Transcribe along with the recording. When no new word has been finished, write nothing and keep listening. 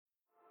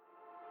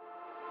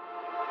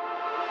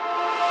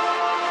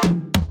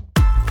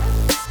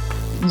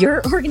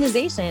Your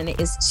organization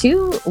is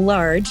too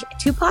large,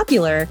 too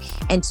popular,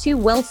 and too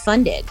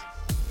well-funded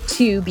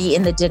to be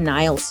in the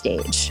denial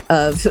stage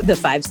of the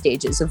 5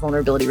 stages of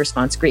vulnerability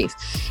response grief.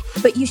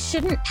 But you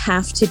shouldn't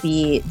have to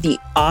be the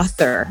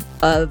author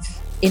of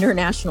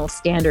international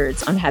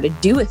standards on how to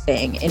do a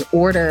thing in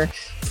order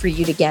for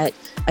you to get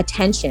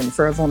attention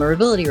for a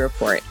vulnerability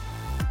report.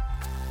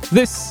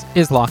 This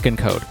is Lock and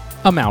Code,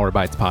 a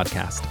Malwarebytes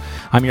podcast.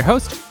 I'm your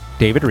host,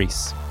 David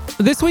Reese.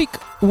 This week,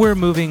 we're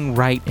moving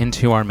right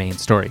into our main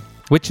story,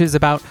 which is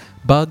about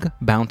bug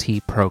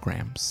bounty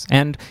programs.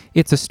 And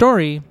it's a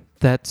story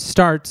that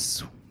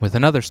starts with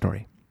another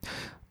story.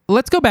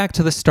 Let's go back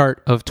to the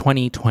start of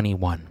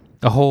 2021,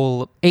 a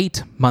whole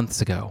 8 months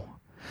ago.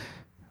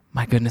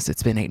 My goodness,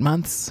 it's been 8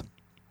 months.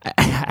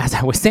 As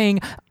I was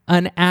saying,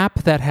 an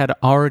app that had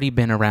already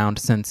been around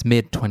since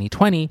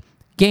mid-2020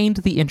 gained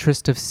the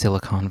interest of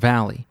Silicon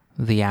Valley.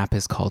 The app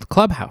is called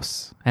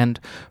Clubhouse, and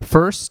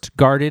first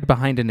guarded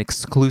behind an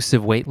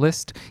exclusive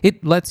waitlist,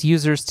 it lets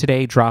users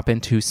today drop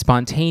into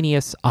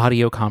spontaneous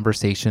audio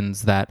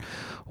conversations that,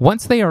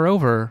 once they are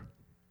over,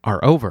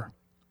 are over.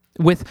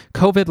 With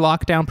COVID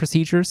lockdown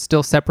procedures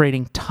still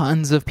separating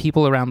tons of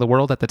people around the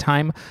world at the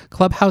time,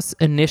 Clubhouse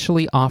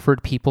initially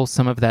offered people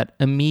some of that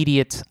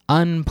immediate,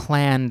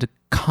 unplanned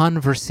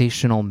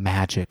conversational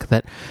magic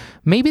that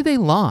maybe they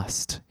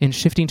lost in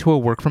shifting to a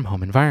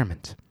work-from-home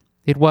environment.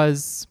 It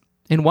was,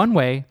 in one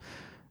way,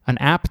 an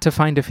app to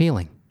find a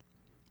feeling.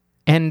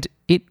 And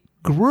it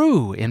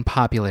grew in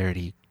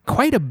popularity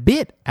quite a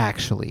bit,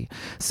 actually.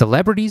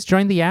 Celebrities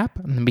joined the app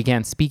and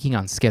began speaking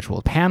on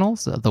scheduled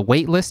panels. The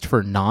wait list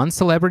for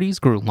non-celebrities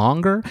grew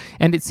longer,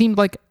 and it seemed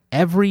like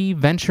every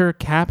venture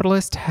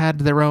capitalist had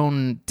their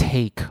own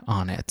take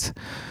on it.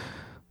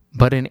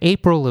 But in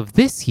April of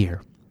this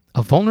year,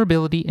 a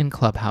vulnerability in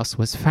Clubhouse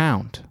was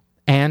found.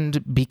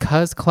 And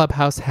because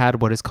Clubhouse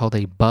had what is called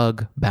a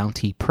bug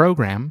bounty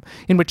program,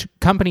 in which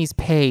companies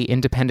pay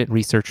independent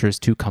researchers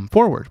to come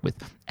forward with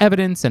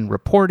evidence and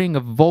reporting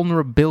of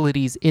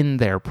vulnerabilities in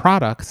their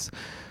products,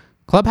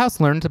 Clubhouse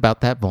learned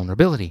about that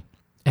vulnerability.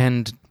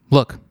 And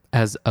look,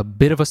 as a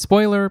bit of a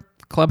spoiler,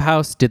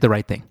 Clubhouse did the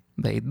right thing.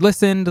 They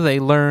listened, they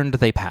learned,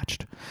 they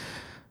patched.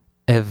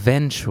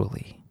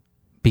 Eventually,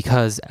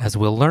 because as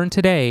we'll learn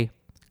today,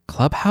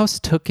 Clubhouse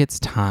took its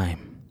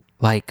time,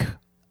 like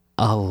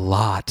a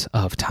lot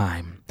of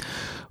time,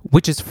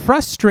 which is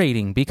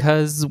frustrating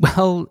because,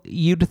 well,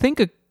 you'd think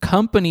a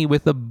company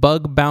with a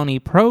bug bounty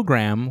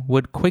program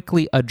would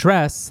quickly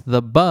address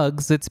the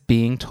bugs it's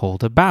being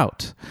told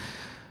about.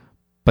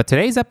 But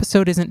today's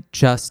episode isn't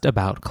just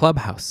about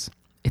Clubhouse.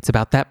 It's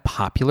about that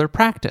popular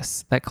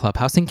practice that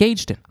Clubhouse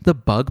engaged in, the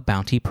bug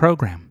bounty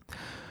program.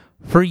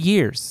 For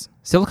years,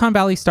 Silicon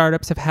Valley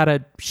startups have had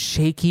a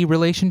shaky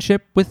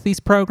relationship with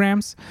these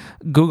programs.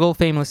 Google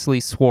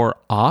famously swore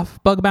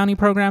off bug bounty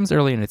programs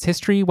early in its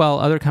history, while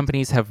other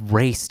companies have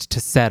raced to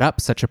set up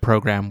such a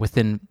program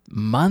within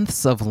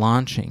months of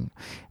launching.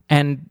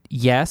 And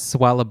yes,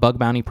 while a bug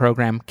bounty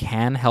program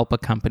can help a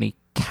company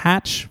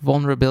catch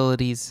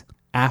vulnerabilities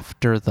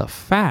after the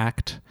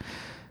fact,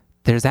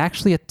 there's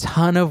actually a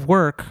ton of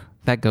work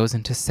that goes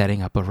into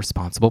setting up a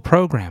responsible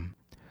program.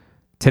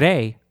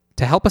 Today,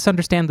 to help us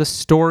understand the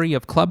story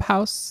of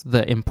Clubhouse,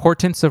 the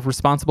importance of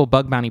responsible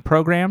bug bounty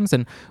programs,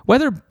 and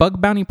whether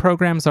bug bounty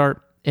programs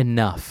are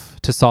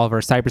enough to solve our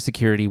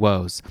cybersecurity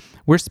woes,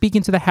 we're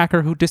speaking to the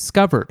hacker who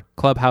discovered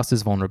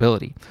Clubhouse's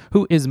vulnerability,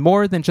 who is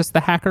more than just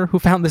the hacker who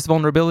found this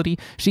vulnerability.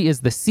 She is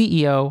the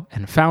CEO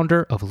and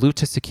founder of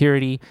Luta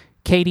Security,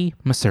 Katie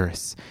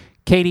Masuris.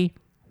 Katie,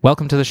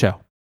 welcome to the show.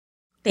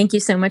 Thank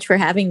you so much for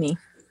having me.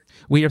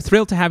 We are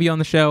thrilled to have you on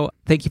the show.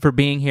 Thank you for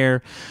being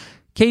here.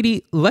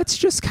 Katie, let's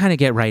just kind of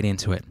get right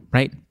into it,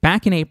 right?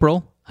 Back in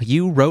April,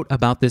 you wrote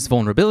about this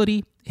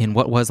vulnerability in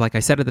what was, like I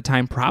said at the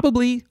time,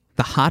 probably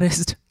the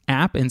hottest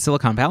app in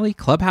Silicon Valley,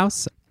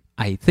 Clubhouse.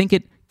 I think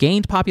it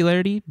gained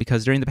popularity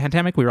because during the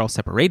pandemic, we were all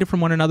separated from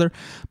one another.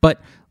 But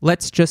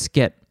let's just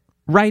get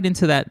right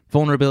into that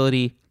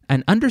vulnerability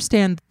and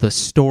understand the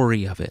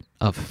story of it,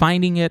 of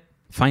finding it,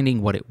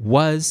 finding what it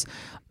was.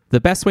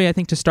 The best way, I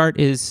think, to start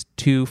is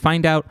to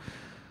find out,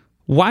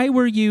 why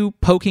were you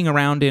poking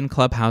around in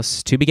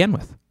Clubhouse to begin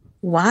with?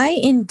 Why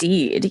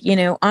indeed?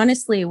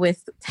 Honestly,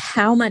 with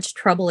how much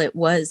trouble it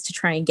was to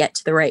try and get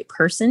to the right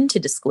person to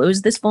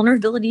disclose this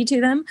vulnerability to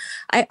them,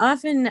 I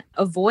often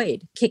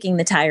avoid kicking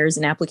the tires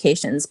in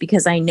applications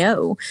because I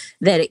know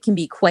that it can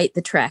be quite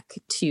the trek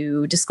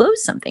to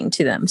disclose something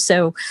to them.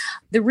 So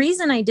the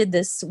reason I did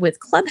this with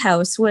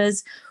Clubhouse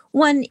was,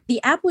 one, the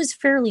app was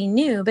fairly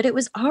new, but it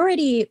was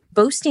already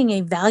boasting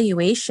a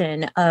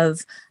valuation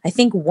of, I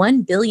think,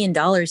 $1 billion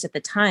at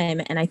the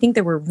time. And I think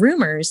there were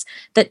rumors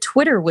that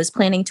Twitter was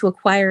planning to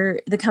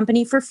acquire the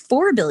company for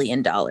 $4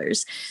 billion.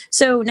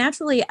 So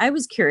naturally, I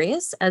was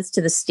curious as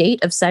to the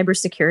state of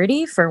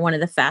cybersecurity for one of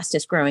the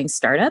fastest growing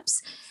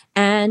startups.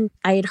 And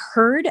I had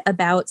heard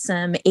about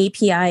some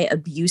API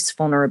abuse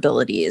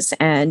vulnerabilities.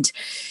 And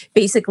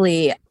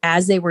basically,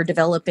 as they were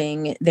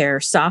developing their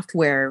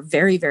software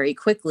very, very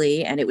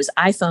quickly, and it was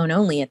iPhone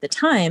only at the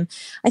time,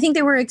 I think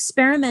they were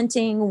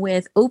experimenting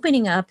with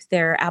opening up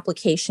their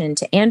application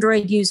to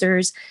Android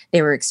users.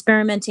 They were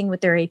experimenting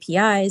with their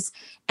APIs.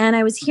 And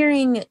I was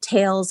hearing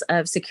tales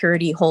of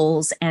security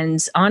holes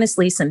and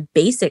honestly, some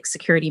basic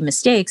security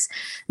mistakes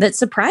that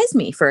surprised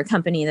me for a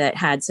company that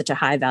had such a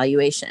high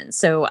valuation.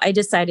 So I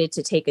decided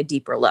to take a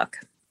deeper look.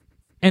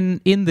 And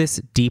in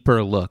this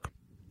deeper look,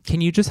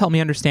 can you just help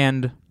me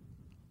understand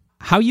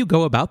how you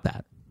go about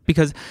that?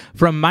 Because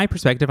from my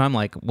perspective, I'm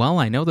like, well,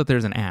 I know that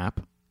there's an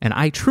app, and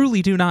I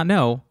truly do not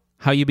know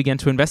how you began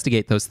to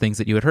investigate those things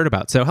that you had heard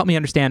about. So help me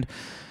understand,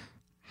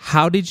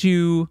 how did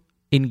you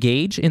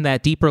engage in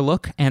that deeper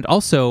look? And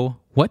also,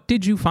 what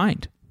did you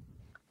find?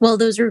 Well,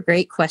 those are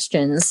great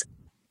questions.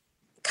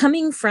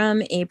 Coming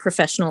from a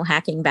professional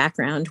hacking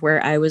background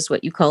where I was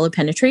what you call a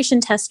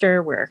penetration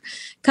tester, where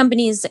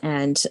companies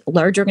and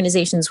large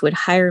organizations would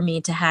hire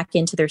me to hack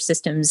into their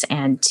systems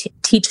and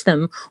teach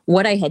them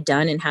what I had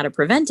done and how to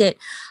prevent it,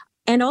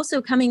 and also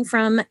coming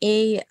from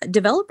a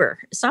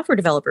software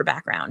developer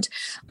background,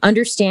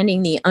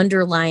 understanding the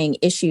underlying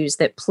issues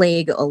that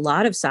plague a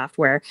lot of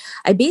software,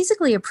 I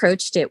basically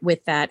approached it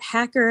with that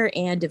hacker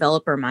and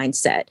developer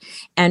mindset.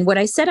 And what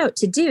I set out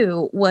to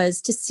do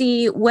was to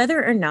see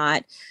whether or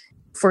not,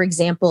 for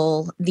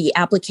example, the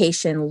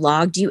application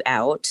logged you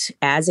out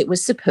as it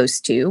was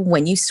supposed to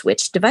when you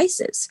switched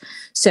devices.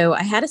 So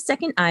I had a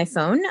second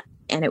iPhone,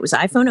 and it was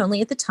iPhone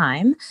only at the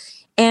time.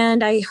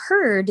 And I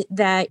heard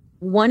that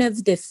one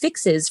of the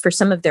fixes for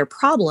some of their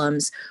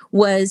problems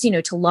was,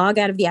 to log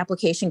out of the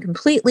application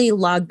completely,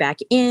 log back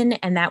in,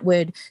 and that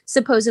would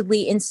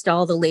supposedly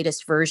install the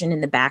latest version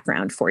in the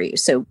background for you.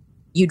 So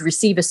you'd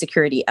receive a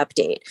security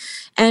update.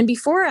 And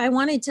before I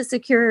wanted to to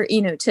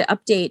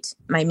update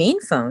my main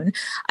phone,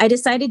 I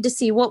decided to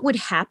see what would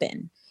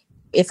happen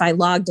if I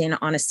logged in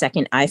on a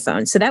second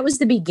iPhone. So that was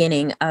the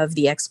beginning of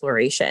the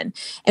exploration.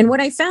 And what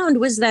I found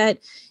was that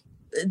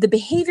the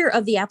behavior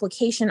of the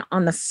application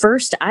on the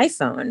first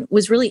iPhone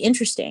was really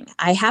interesting.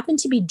 I happened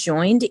to be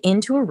joined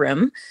into a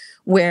room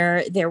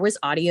where there was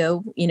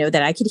audio,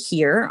 that I could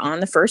hear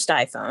on the first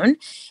iPhone.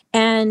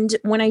 And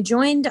when I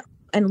joined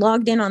and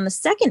logged in on the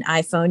second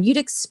iPhone, you'd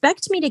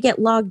expect me to get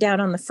logged out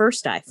on the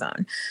first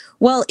iPhone.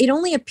 Well, it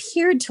only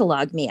appeared to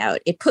log me out.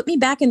 It put me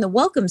back in the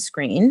welcome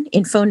screen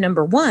in phone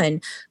number one,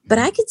 but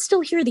I could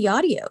still hear the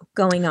audio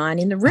going on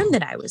in the room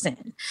that I was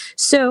in.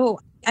 So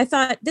I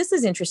thought, this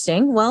is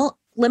interesting. Well,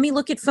 let me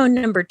look at phone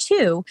number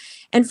two.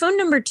 And phone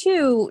number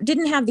two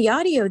didn't have the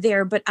audio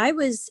there, but I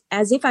was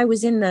as if I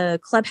was in the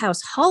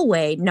clubhouse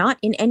hallway, not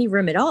in any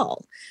room at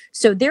all.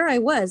 So there I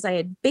was. I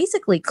had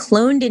basically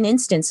cloned an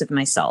instance of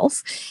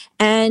myself.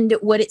 And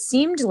what it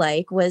seemed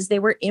like was they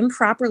were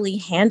improperly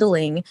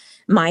handling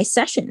my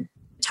session,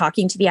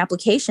 talking to the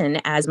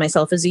application as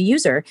myself as a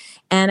user.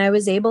 And I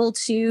was able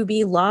to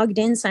be logged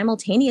in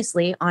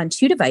simultaneously on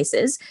two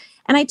devices.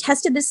 And I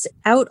tested this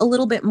out a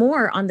little bit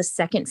more on the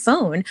second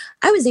phone.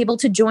 I was able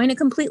to join a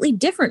completely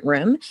different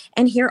room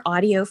and hear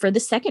audio for the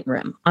second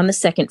room on the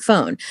second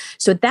phone.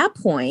 So at that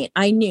point,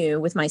 I knew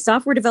with my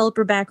software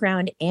developer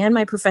background and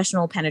my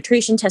professional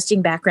penetration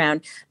testing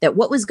background that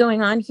what was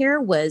going on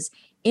here was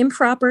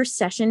improper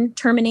session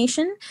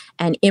termination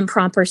and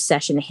improper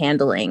session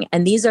handling.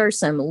 And these are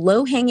some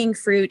low-hanging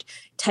fruit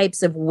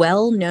types of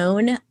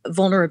well-known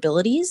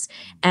vulnerabilities.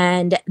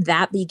 And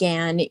that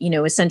began,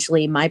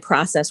 essentially my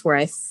process where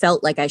I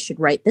felt like I should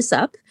write this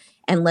up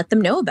and let them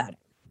know about it.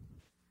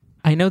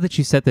 I know that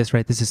you said this,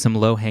 right? This is some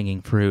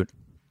low-hanging fruit.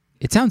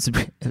 It sounds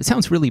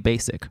really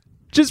basic.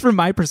 Just from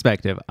my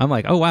perspective, I'm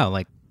like, oh, wow,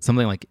 like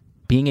something like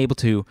being able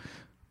to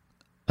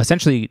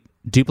essentially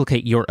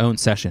duplicate your own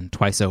session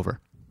twice over.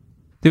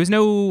 There was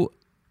no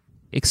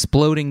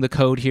exploding the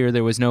code here.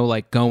 There was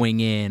no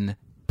going in,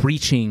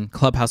 breaching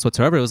Clubhouse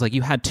whatsoever. It was like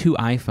you had two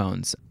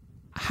iPhones.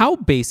 How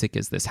basic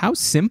is this? How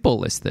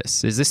simple is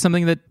this? Is this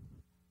something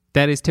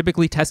that is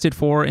typically tested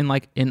for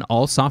in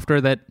all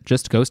software that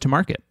just goes to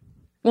market?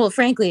 Well,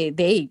 frankly,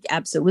 they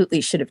absolutely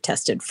should have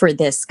tested for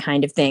this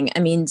kind of thing.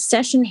 I mean,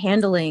 session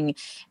handling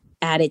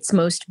at its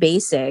most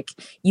basic,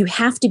 you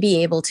have to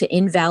be able to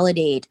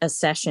invalidate a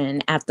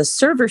session at the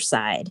server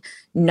side,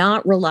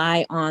 not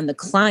rely on the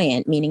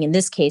client, meaning in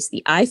this case,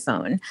 the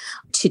iPhone,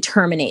 to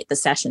terminate the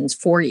sessions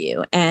for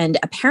you. And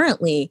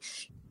apparently,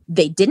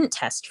 they didn't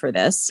test for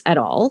this at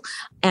all.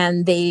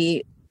 And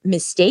they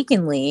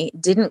mistakenly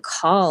didn't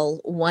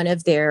call one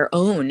of their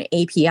own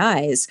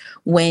APIs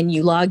when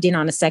you logged in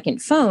on a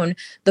second phone.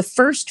 The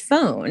first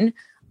phone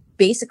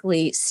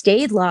basically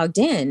stayed logged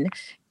in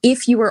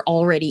if you were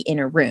already in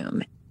a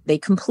room. They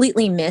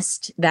completely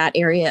missed that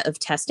area of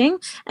testing.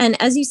 And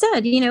as you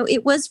said,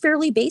 it was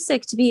fairly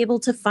basic to be able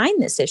to find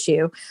this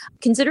issue.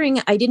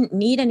 Considering I didn't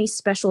need any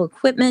special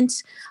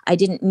equipment, I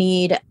didn't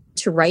need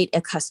to write a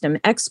custom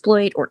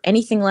exploit or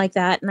anything like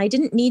that. And I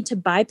didn't need to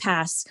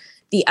bypass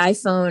the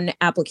iPhone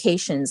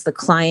applications, the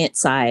client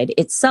side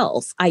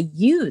itself, I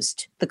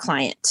used the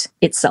client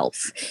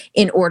itself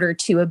in order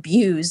to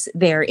abuse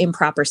their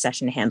improper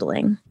session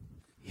handling.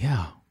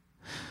 Yeah.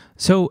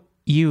 So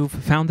you've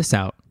found this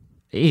out.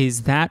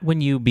 Is that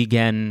when you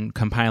began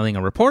compiling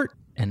a report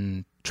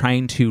and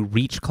trying to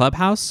reach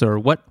Clubhouse, or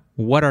what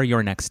are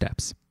your next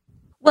steps?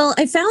 Well,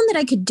 I found that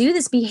I could do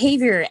this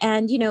behavior.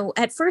 And,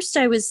 at first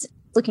I was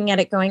looking at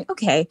it going,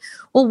 okay,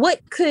 well,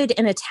 what could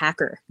an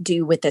attacker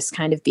do with this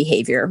kind of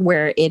behavior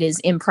where it is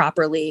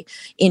improperly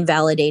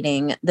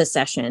invalidating the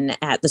session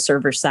at the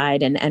server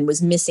side and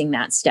was missing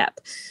that step?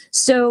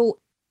 So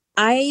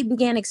I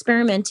began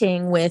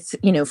experimenting with,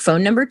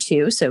 phone number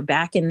 2. So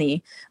back in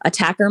the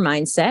attacker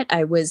mindset,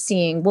 I was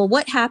seeing, well,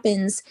 what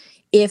happens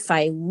if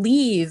I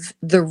leave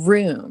the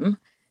room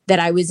that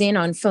I was in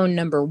on phone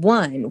number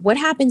 1? What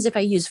happens if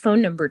I use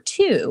phone number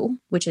 2,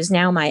 which is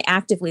now my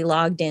actively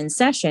logged in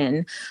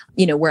session,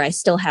 where I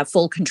still have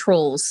full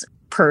controls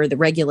per the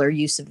regular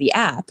use of the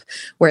app?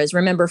 Whereas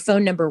remember,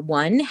 phone number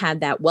 1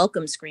 had that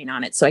welcome screen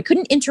on it. So I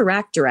couldn't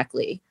interact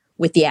directly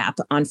with the app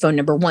on phone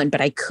number 1,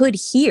 but I could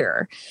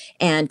hear.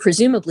 And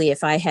presumably,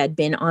 if I had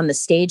been on the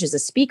stage as a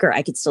speaker,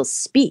 I could still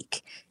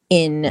speak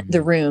in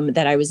the room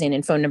that I was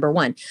in phone number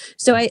 1.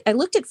 So I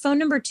looked at phone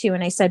number 2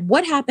 and I said,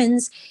 what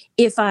happens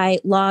if I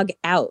log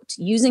out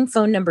using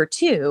phone number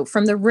 2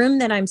 from the room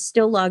that I'm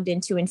still logged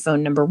into in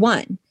phone number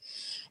 1?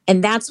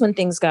 And that's when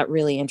things got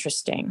really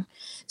interesting.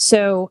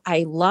 So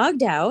I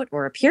logged out,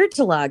 or appeared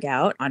to log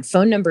out, on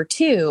phone number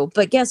 2,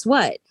 but guess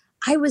what?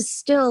 I was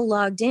still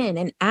logged in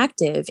and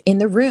active in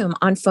the room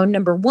on phone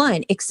number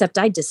 1, except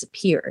I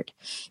disappeared,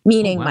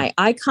 meaning my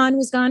icon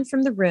was gone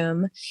from the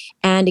room.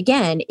 And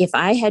again, if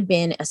I had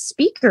been a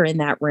speaker in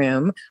that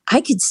room,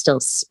 I could still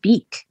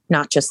speak,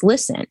 not just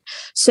listen.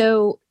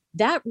 So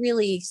that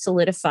really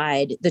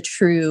solidified the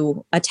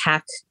true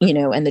attack,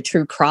 and the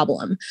true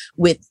problem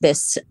with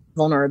this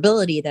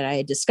vulnerability that I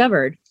had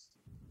discovered.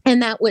 And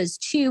that was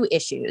 2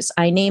 issues.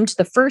 I named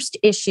the first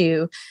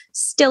issue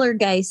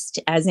Stillergeist,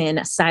 as in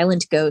a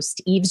silent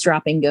ghost,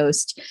 eavesdropping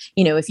ghost.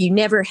 If you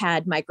never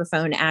had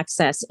microphone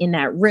access in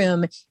that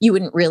room, you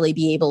wouldn't really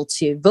be able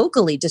to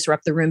vocally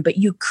disrupt the room, but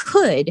you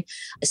could,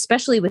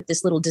 especially with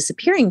this little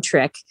disappearing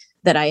trick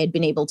that I had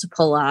been able to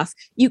pull off,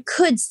 you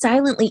could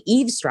silently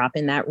eavesdrop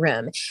in that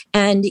room.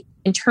 And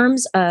in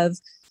terms of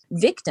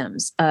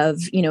victims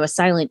of, a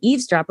silent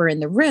eavesdropper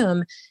in the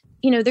room,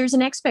 there's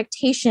an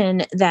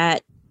expectation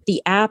that the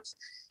app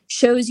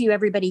shows you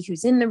everybody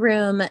who's in the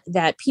room,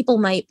 that people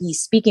might be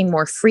speaking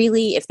more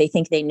freely if they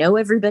think they know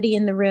everybody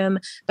in the room.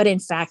 But in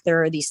fact,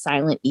 there are these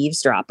silent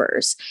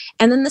eavesdroppers.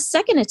 And then the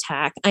second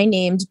attack I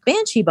named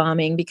Banshee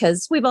bombing,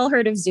 because we've all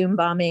heard of Zoom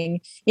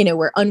bombing,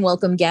 where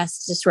unwelcome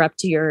guests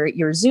disrupt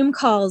your Zoom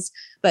calls.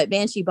 But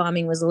Banshee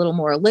bombing was a little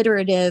more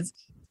alliterative.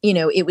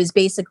 It was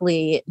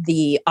basically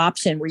the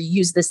option where you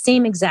use the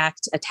same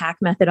exact attack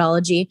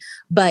methodology,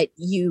 but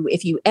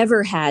if you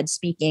ever had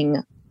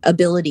speaking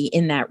ability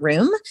in that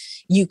room,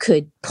 you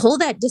could pull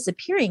that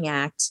disappearing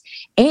act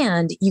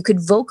and you could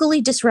vocally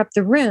disrupt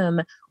the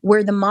room,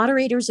 where the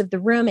moderators of the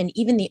room and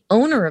even the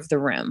owner of the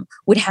room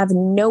would have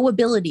no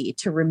ability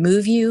to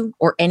remove you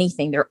or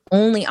anything. Their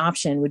only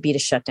option would be to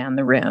shut down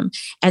the room.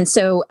 And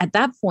so at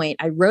that point,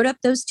 I wrote up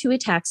those 2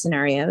 attack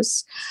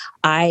scenarios.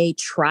 I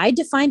tried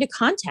to find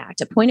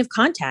a point of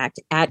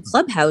contact at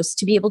Clubhouse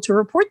to be able to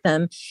report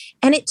them.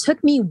 And it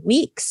took me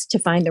weeks to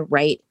find the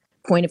right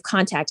point of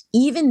contact,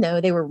 even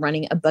though they were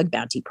running a bug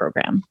bounty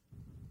program.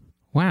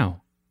 Wow.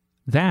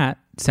 That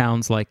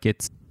sounds like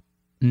it's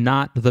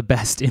not the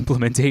best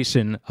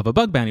implementation of a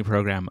bug bounty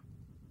program.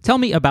 Tell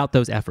me about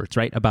those efforts,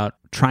 right? About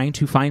trying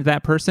to find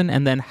that person,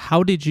 and then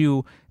how did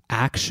you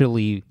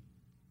actually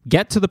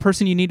get to the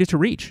person you needed to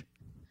reach?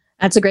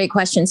 That's a great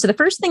question. So the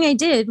first thing I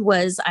did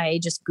was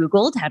I just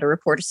Googled how to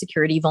report a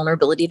security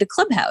vulnerability to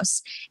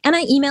Clubhouse. And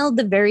I emailed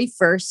the very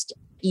first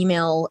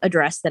email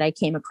address that I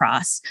came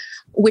across,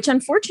 which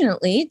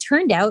unfortunately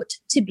turned out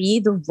to be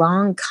the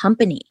wrong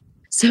company.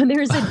 So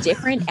there's a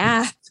different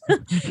app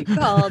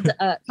called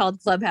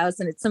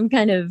Clubhouse, and it's some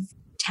kind of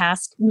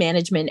task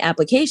management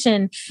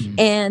application.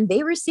 And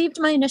they received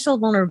my initial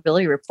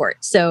vulnerability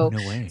report. So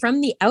from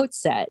the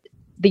outset,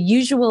 the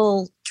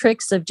usual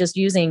tricks of just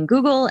using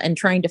Google and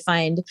trying to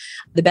find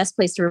the best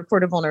place to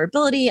report a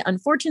vulnerability,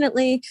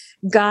 unfortunately,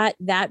 got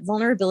that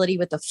vulnerability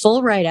with the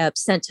full write-up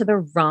sent to the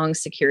wrong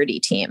security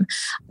team.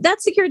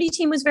 That security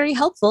team was very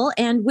helpful.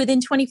 And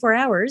within 24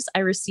 hours, I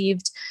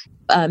received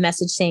a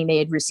message saying they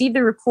had received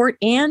the report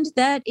and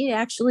that it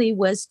actually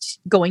was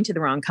going to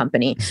the wrong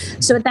company.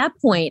 So at that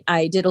point,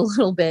 I did a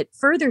little bit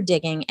further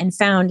digging and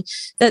found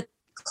that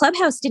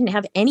Clubhouse didn't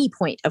have any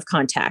point of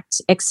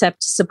contact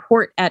except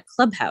support at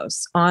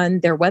Clubhouse on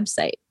their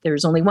website. There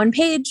was only one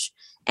page,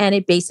 and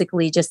it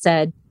basically just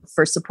said,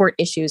 for support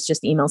issues,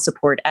 just email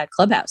support at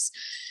Clubhouse.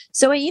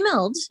 So I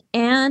emailed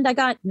and I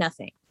got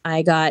nothing.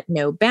 I got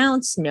no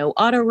bounce, no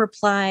auto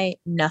reply,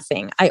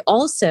 nothing. I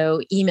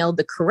also emailed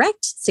the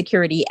correct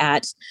security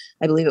at,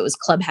 I believe it was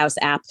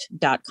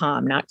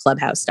clubhouseapp.com, not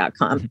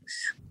clubhouse.com.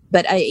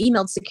 But I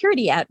emailed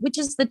security@, which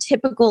is the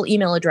typical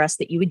email address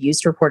that you would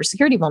use to report a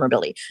security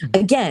vulnerability.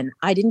 Again,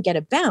 I didn't get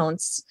a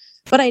bounce,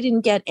 but I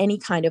didn't get any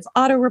kind of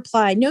auto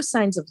reply, no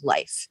signs of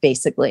life,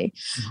 basically.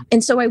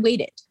 And so I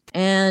waited.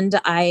 And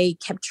I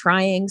kept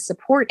trying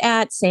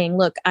support@ saying,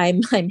 look,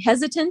 I'm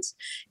hesitant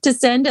to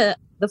send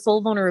the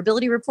full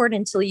vulnerability report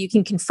until you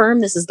can confirm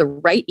this is the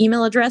right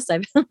email address.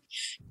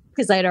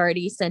 Because I'd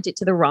already sent it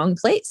to the wrong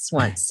place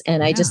once.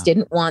 And I just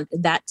didn't want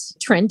that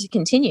trend to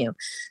continue.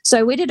 So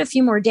I waited a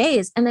few more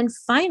days. And then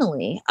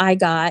finally, I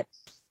got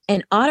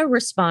an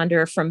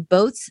autoresponder from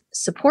both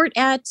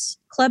support@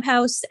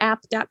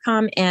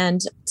 clubhouseapp.com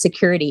and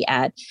security@.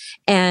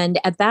 And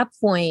at that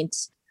point,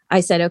 I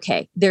said,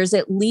 okay, there's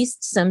at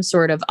least some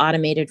sort of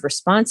automated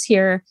response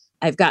here.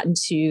 I've gotten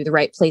to the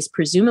right place,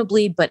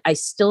 presumably, but I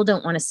still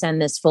don't want to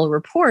send this full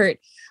report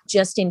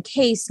just in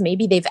case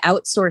maybe they've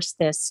outsourced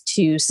this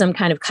to some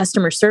kind of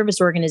customer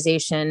service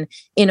organization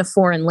in a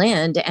foreign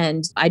land.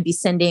 And I'd be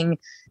sending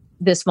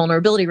this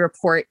vulnerability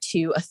report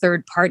to a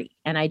third party.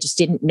 And I just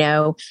didn't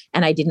know.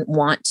 And I didn't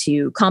want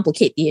to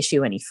complicate the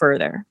issue any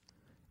further.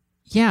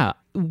 Yeah.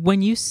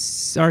 When you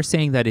are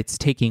saying that it's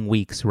taking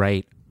weeks,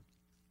 right?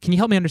 Can you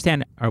help me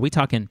understand? Are we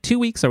talking 2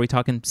 weeks? Are we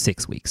talking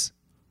 6 weeks?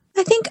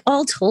 I think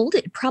all told,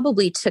 it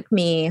probably took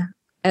me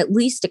at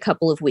least a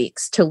couple of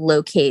weeks to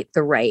locate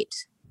the right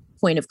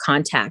point of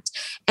contact.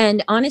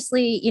 And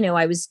honestly,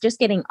 I was just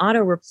getting auto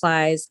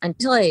replies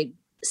until I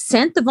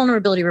sent the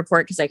vulnerability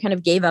report, because I kind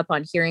of gave up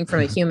on hearing from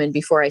a human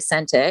before I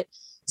sent it.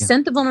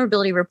 Sent the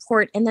vulnerability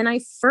report. And then I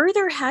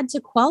further had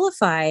to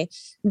qualify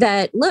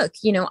that, look,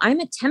 I'm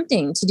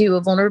attempting to do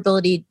a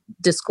vulnerability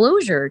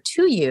disclosure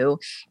to you.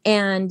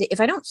 And if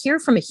I don't hear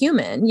from a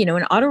human,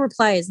 an auto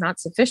reply is not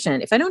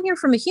sufficient. If I don't hear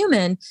from a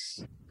human,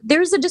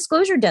 there's a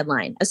disclosure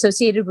deadline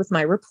associated with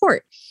my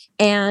report.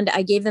 And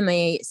I gave them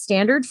a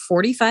standard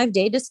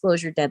 45-day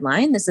disclosure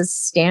deadline. This is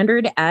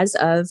standard as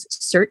of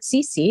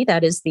CERT-CC,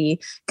 that is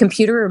the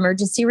Computer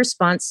Emergency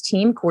Response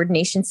Team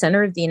Coordination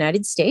Center of the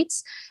United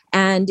States.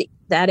 And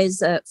that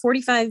is a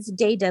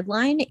 45-day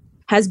deadline,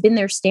 has been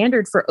their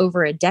standard for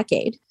over a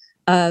decade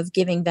of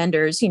giving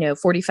vendors,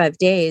 45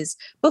 days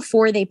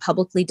before they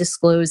publicly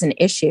disclose an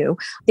issue.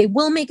 They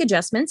will make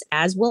adjustments,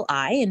 as will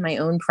I in my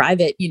own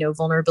private,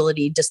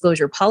 vulnerability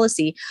disclosure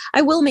policy.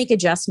 I will make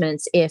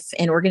adjustments if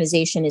an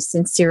organization is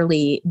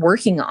sincerely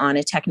working on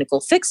a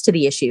technical fix to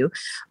the issue.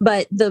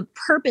 But the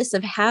purpose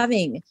of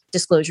having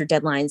disclosure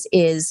deadlines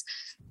is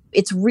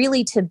it's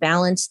really to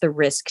balance the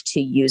risk to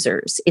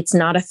users. It's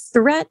not a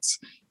threat.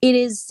 It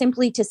is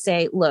simply to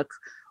say, look,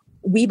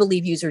 we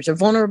believe users are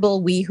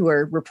vulnerable. We who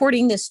are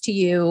reporting this to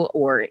you,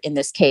 or in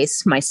this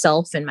case,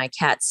 myself and my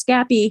cat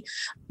Scappy,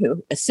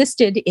 who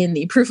assisted in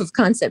the proof of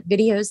concept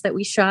videos that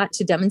we shot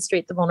to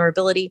demonstrate the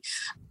vulnerability.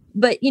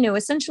 But,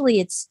 essentially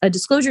it's a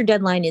disclosure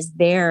deadline is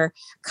there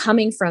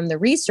coming from the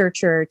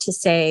researcher to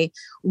say,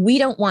 we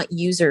don't want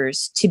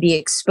users to be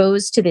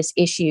exposed to this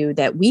issue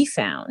that we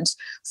found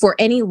for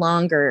any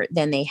longer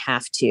than they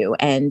have to.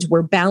 And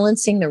we're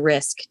balancing the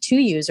risk to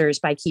users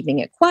by keeping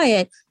it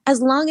quiet,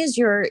 as long as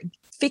you're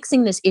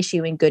fixing this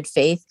issue in good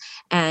faith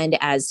and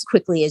as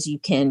quickly as you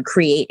can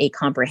create a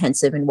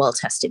comprehensive and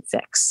well-tested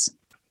fix.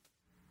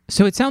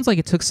 So it sounds like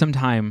it took some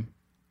time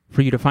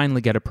for you to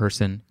finally get a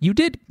person. You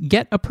did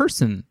get a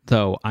person,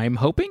 though, I'm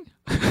hoping?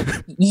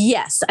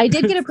 Yes, I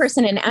did get a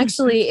person. And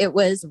actually, it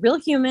was real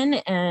human.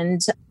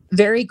 And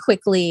very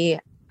quickly,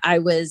 I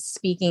was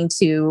speaking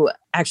to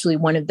actually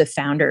one of the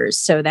founders.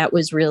 So that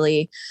was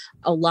really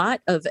a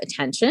lot of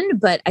attention.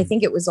 But I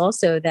think it was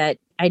also that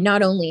I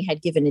not only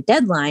had given a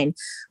deadline,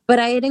 but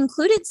I had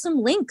included some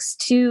links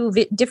to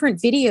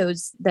different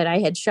videos that I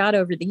had shot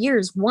over the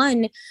years.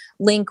 One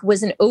link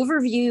was an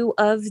overview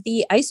of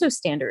the ISO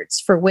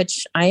standards, for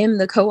which I am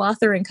the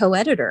co-author and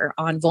co-editor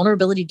on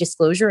vulnerability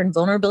disclosure and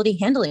vulnerability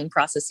handling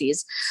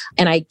processes.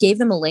 And I gave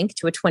them a link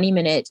to a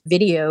 20-minute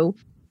video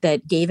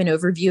that gave an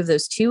overview of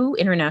those two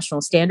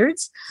international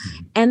standards.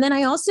 And then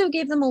I also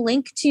gave them a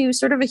link to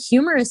sort of a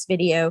humorous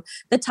video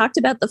that talked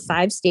about the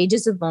 5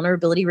 stages of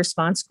vulnerability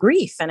response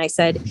grief. And I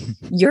said,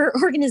 your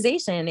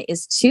organization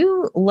is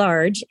too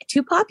large,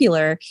 too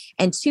popular,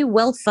 and too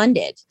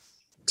well-funded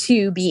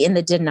to be in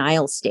the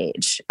denial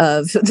stage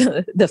of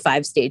the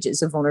 5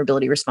 stages of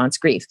vulnerability response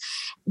grief.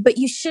 But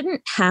you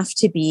shouldn't have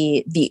to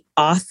be the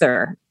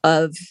author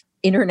of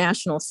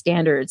international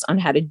standards on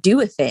how to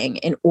do a thing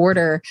in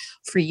order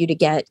for you to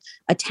get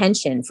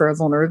attention for a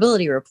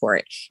vulnerability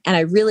report. And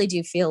I really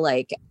do feel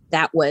like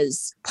that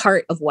was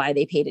part of why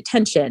they paid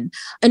attention.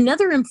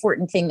 Another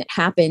important thing that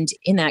happened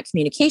in that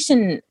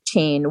communication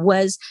chain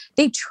was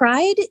they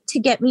tried to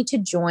get me to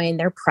join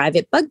their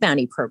private bug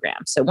bounty program.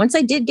 So once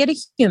I did get a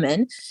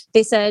human,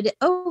 they said,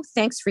 oh,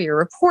 thanks for your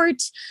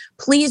report.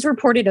 Please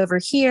report it over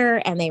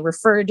here. And they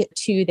referred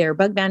to their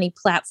bug bounty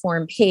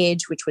platform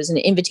page, which was an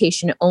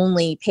invitation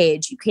only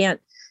page. You can't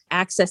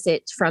access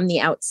it from the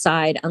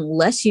outside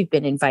unless you've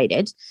been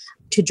invited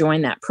to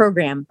join that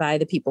program by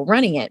the people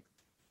running it.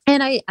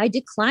 And I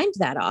declined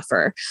that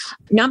offer,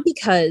 not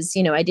because,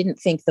 I didn't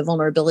think the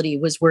vulnerability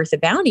was worth a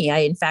bounty. I,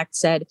 in fact,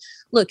 said,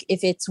 look,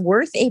 if it's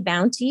worth a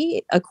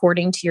bounty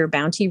according to your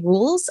bounty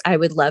rules, I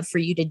would love for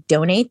you to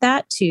donate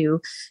that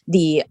to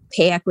the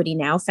Pay Equity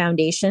Now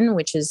Foundation,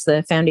 which is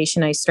the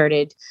foundation I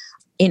started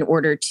in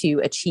order to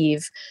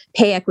achieve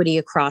pay equity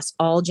across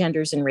all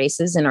genders and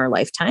races in our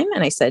lifetime.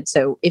 And I said,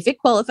 so if it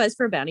qualifies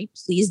for a bounty,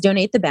 please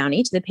donate the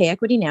bounty to the Pay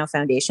Equity Now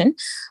Foundation.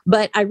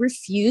 But I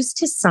refused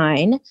to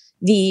sign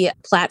the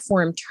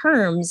platform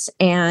terms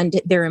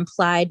and their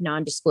implied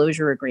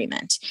non-disclosure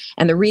agreement.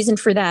 And the reason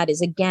for that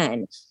is,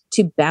 again,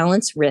 to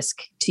balance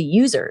risk to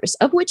users,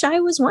 of which I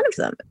was one of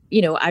them.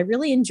 I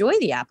really enjoy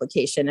the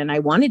application and I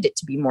wanted it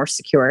to be more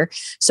secure.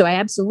 So I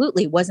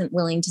absolutely wasn't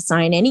willing to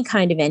sign any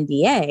kind of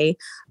NDA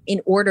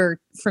in order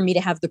for me to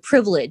have the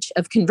privilege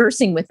of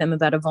conversing with them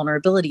about a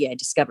vulnerability I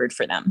discovered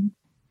for them.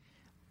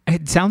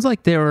 It sounds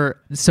like there were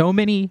so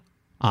many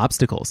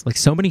obstacles, like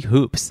so many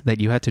hoops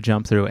that you had to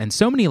jump through, and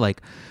so many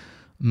like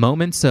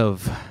moments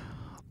of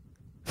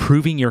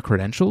proving your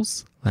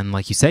credentials. And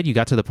like you said, you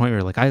got to the point where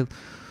you're like, I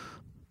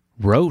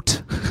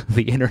wrote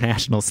the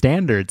international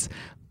standards.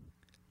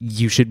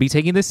 You should be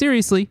taking this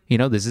seriously.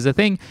 This is a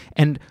thing.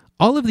 And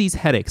all of these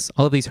headaches,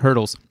 all of these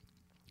hurdles,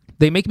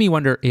 they make me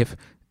wonder if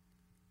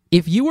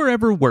you were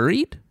ever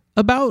worried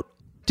about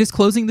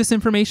disclosing this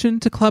information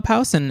to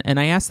Clubhouse. And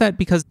I ask that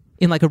because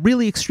in like a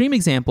really extreme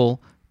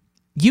example,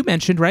 you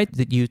mentioned, right,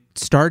 that you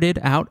started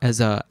out as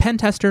a pen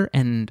tester.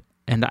 And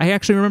I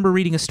actually remember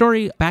reading a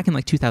story back in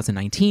like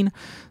 2019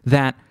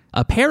 that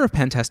a pair of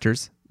pen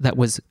testers that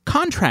was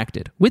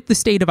contracted with the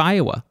state of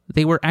Iowa,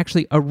 they were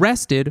actually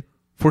arrested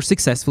for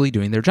successfully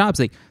doing their jobs.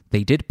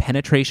 They did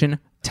penetration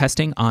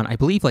testing on, I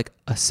believe, like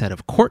a set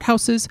of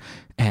courthouses,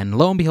 and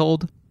lo and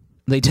behold,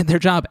 they did their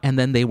job, and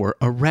then they were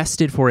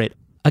arrested for it.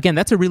 Again,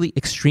 that's a really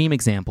extreme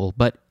example,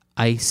 but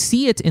I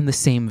see it in the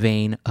same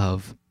vein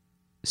of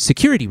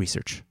security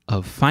research,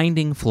 of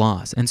finding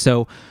flaws. And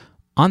so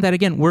on that,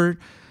 again, were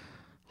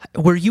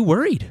you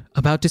worried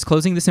about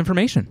disclosing this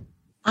information?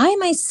 I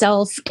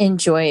myself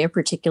enjoy a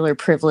particular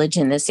privilege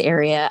in this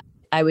area.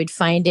 I would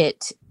find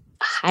it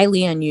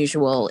highly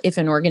unusual if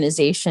an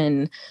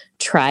organization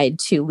tried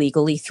to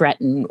legally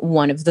threaten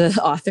one of the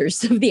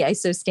authors of the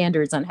ISO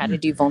standards on how to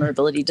do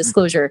vulnerability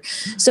disclosure.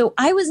 So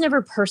I was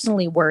never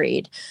personally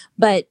worried.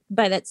 But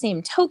by that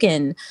same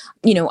token,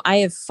 I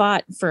have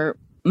fought for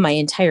my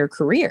entire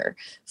career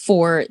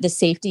for the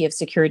safety of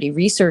security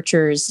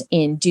researchers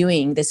in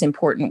doing this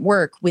important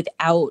work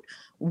without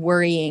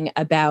worrying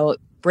about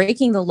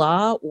breaking the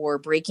law or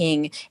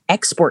breaking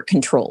export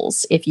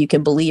controls, if you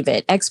can believe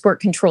it. Export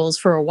controls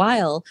for a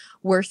while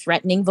were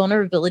threatening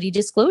vulnerability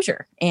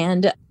disclosure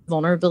and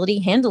vulnerability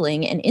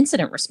handling and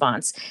incident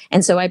response.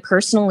 And so I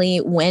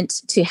personally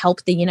went to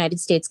help the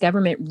United States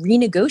government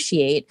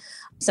renegotiate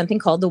something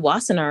called the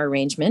Wassenaar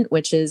Arrangement,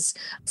 which is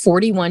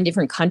 41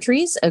 different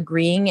countries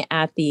agreeing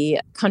at the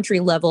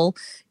country level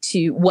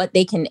to what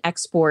they can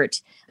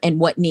export and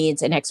what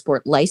needs an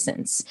export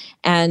license.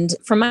 And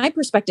from my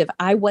perspective,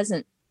 I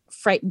wasn't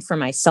frightened for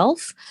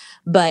myself,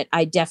 but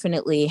I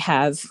definitely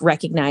have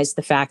recognized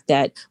the fact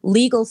that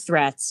legal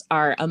threats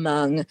are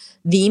among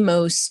the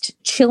most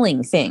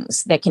chilling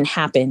things that can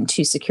happen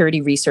to security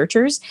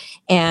researchers.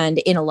 And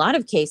in a lot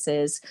of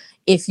cases,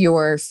 if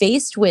you're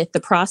faced with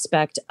the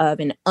prospect of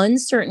an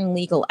uncertain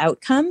legal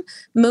outcome,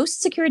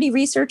 most security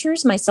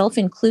researchers, myself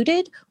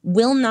included,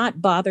 will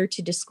not bother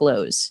to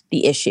disclose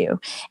the issue.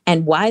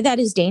 And why that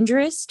is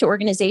dangerous to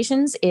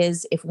organizations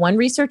is if one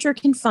researcher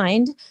can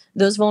find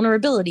those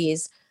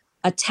vulnerabilities,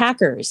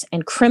 attackers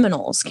and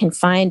criminals can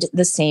find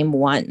the same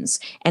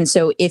ones. And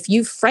so if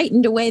you've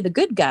frightened away the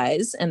good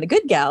guys and the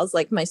good gals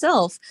like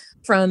myself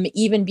from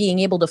even being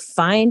able to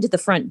find the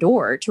front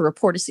door to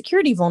report a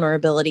security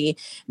vulnerability,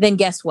 then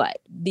guess what?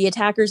 The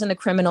attackers and the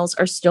criminals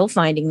are still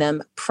finding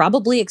them,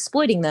 probably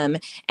exploiting them,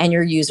 and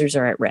your users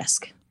are at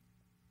risk.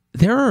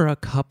 There are a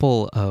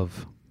couple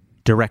of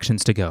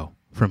directions to go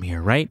from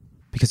here, right?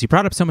 Because you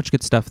brought up so much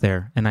good stuff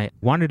there, and I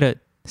wanted to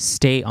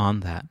stay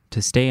on that,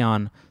 to stay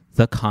on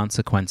the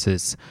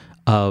consequences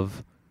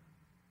of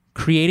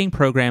creating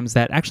programs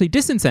that actually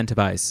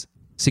disincentivize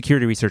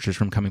security researchers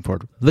from coming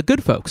forward, the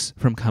good folks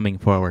from coming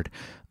forward.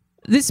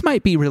 This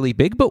might be really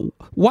big, but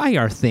why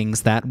are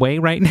things that way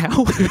right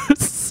now?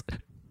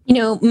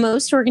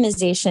 Most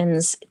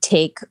organizations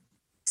take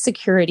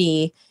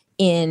security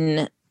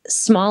in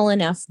small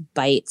enough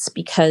bites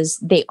because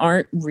they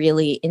aren't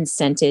really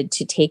incented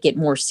to take it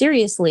more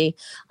seriously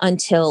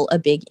until a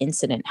big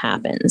incident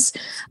happens.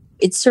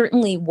 It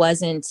certainly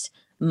wasn't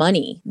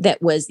money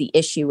that was the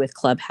issue with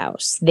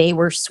Clubhouse. They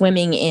were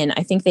swimming in,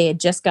 I think they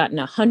had just gotten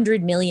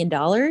 $100 million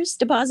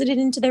deposited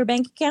into their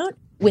bank account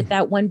with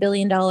that $1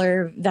 billion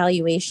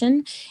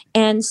valuation.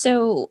 And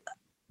so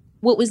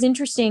what was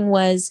interesting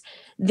was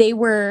they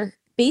were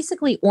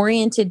basically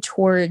oriented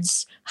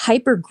towards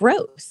hyper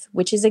growth,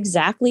 which is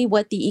exactly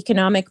what the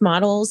economic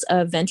models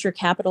of venture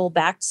capital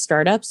backed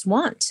startups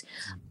want.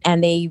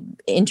 And they,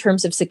 in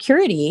terms of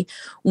security,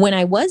 when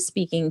I was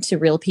speaking to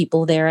real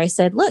people there, I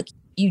said, look,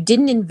 you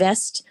didn't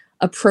invest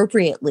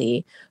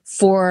appropriately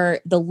for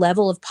the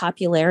level of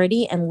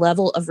popularity and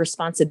level of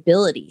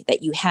responsibility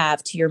that you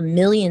have to your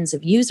millions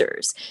of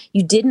users.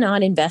 You did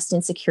not invest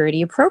in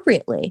security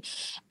appropriately.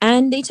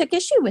 And they took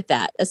issue with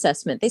that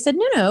assessment. They said,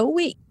 no,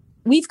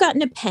 we've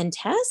gotten a pen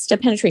test, a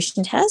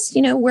penetration test,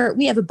 where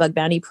we have a bug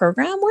bounty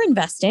program, we're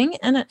investing.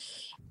 And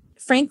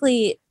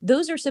frankly,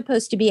 those are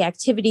supposed to be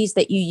activities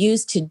that you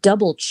use to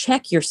double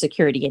check your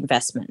security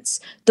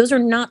investments. Those are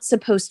not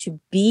supposed to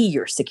be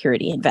your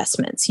security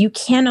investments. You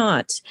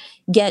cannot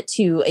get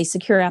to a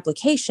secure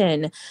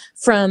application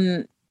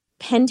from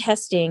pen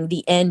testing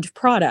the end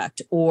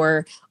product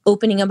or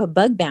opening up a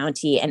bug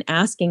bounty and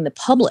asking the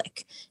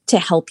public to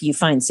help you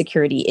find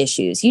security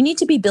issues. You need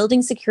to be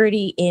building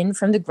security in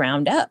from the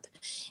ground up.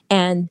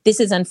 And this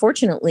is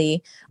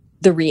unfortunately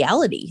the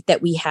reality that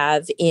we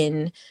have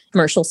in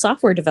commercial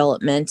software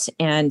development,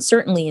 and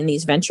certainly in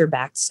these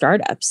venture-backed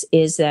startups,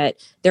 is that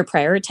they're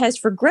prioritized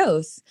for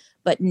growth,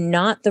 but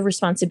not the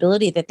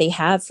responsibility that they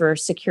have for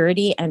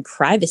security and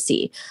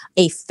privacy.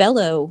 A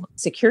fellow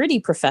security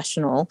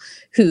professional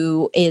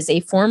who is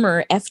a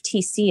former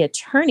FTC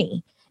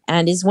attorney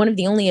and is one of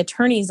the only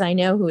attorneys I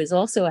know who is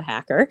also a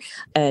hacker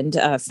and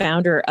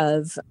founder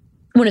of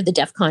one of the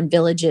DEF CON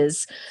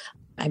villages.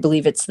 I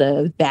believe it's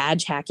the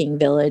badge hacking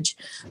village.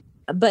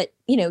 But,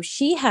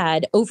 she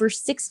had over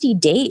 60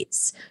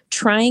 days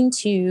trying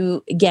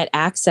to get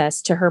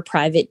access to her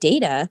private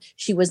data.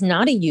 She was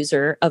not a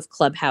user of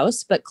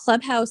Clubhouse, but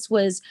Clubhouse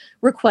was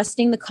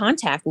requesting the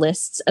contact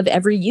lists of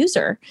every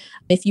user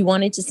if you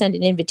wanted to send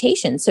an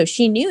invitation. So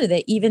she knew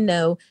that even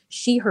though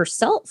she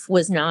herself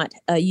was not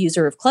a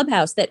user of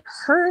Clubhouse, that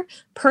her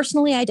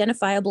personally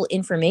identifiable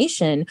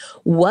information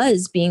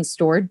was being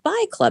stored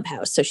by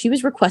Clubhouse. So she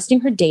was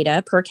requesting her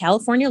data per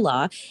California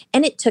law,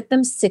 and it took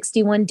them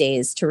 61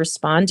 days to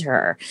respond to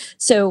her.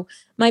 So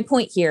my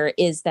point here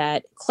is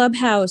that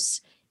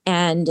Clubhouse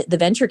and the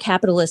venture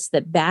capitalists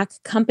that back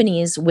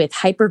companies with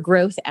hyper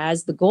growth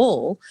as the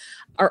goal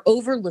are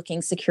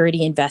overlooking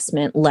security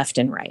investment left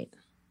and right.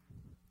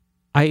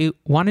 I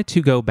wanted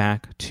to go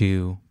back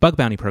to bug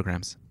bounty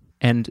programs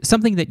and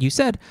something that you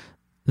said,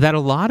 that a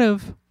lot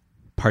of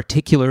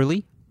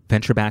particularly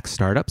venture-backed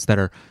startups that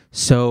are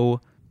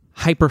so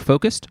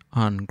hyper-focused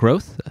on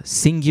growth,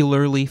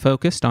 singularly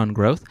focused on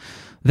growth,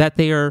 that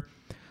they are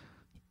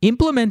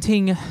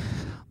implementing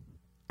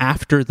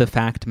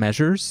after-the-fact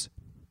measures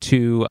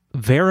to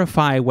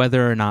verify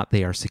whether or not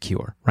they are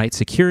secure, right?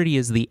 Security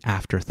is the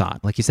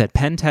afterthought. Like you said,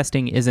 pen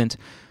testing isn't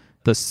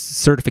the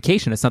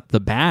certification. It's not the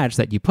badge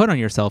that you put on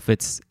yourself.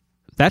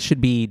 That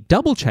should be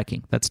double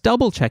checking. That's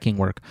double checking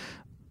work.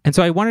 And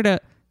so I wanted to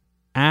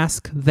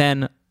ask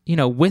then,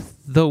 with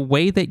the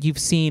way that you've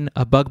seen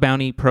a bug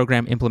bounty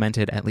program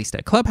implemented, at least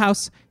at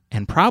Clubhouse,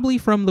 and probably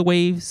from the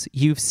ways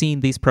you've seen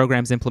these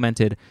programs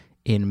implemented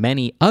in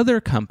many other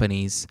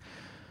companies,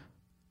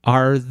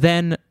 are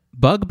then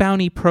bug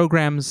bounty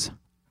programs,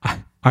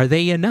 are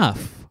they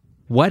enough?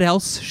 What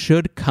else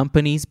should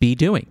companies be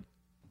doing?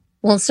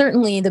 Well,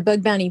 certainly the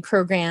bug bounty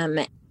program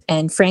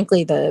and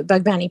frankly, the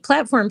bug bounty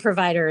platform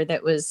provider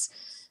that was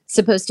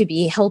supposed to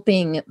be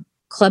helping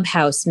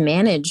Clubhouse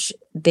manage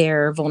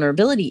their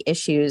vulnerability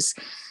issues,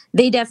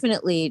 they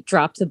definitely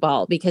dropped the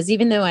ball, because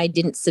even though I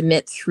didn't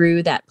submit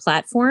through that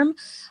platform,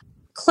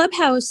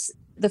 Clubhouse,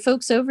 the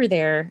folks over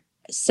there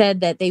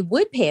said that they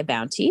would pay a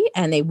bounty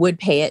and they would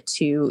pay it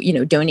to,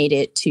 donate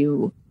it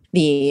to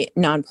the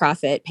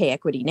nonprofit Pay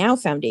Equity Now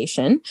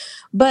Foundation.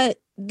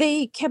 But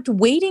they kept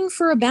waiting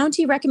for a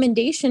bounty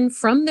recommendation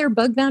from their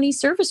bug bounty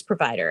service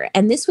provider.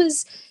 And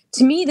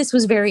to me, this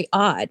was very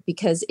odd,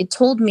 because it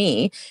told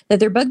me that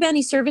their bug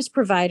bounty service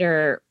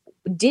provider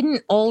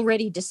didn't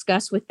already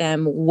discuss with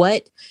them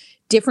what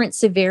different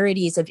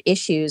severities of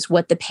issues,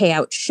 what the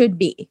payout should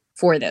be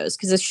for those,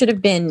 because it should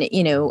have been,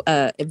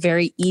 a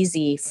very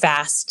easy,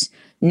 fast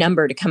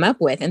number to come up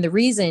with. And the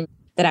reason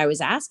that I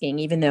was asking,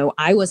 even though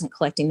I wasn't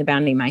collecting the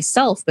bounty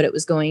myself, but it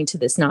was going to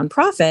this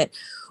nonprofit,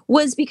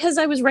 was because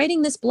I was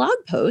writing this blog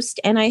post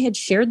and I had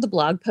shared the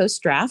blog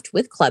post draft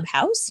with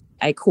Clubhouse.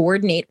 I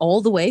coordinate all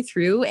the way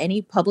through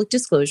any public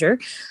disclosure,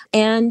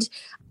 and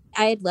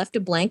I had left a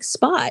blank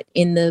spot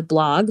in the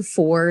blog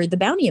for the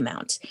bounty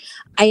amount.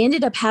 I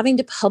ended up having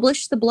to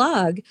publish the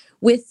blog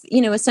with,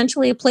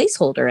 essentially a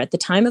placeholder. At the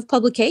time of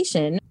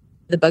publication,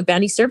 the bug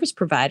bounty service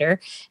provider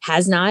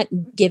has not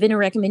given a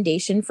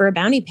recommendation for a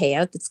bounty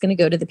payout that's going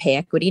to go to the Pay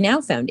Equity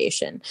Now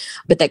Foundation,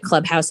 but that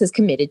Clubhouse has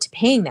committed to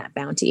paying that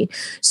bounty.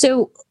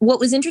 So what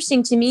was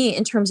interesting to me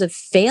in terms of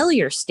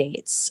failure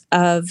states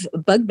of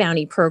bug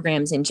bounty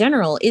programs in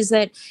general is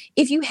that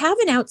if you have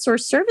an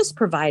outsourced service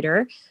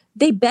provider,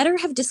 they better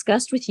have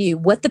discussed with you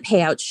what the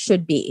payouts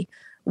should be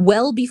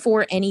well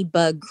before any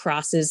bug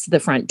crosses the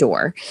front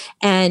door.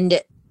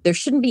 And there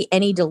shouldn't be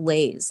any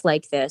delays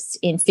like this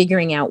in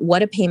figuring out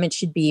what a payment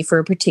should be for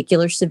a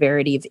particular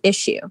severity of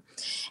issue.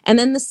 And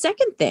then the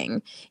second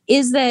thing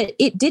is that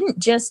it didn't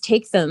just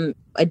take them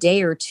a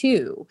day or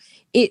two.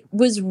 It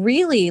was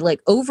really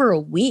like over a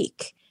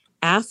week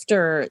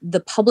after the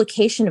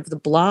publication of the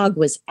blog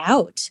was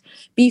out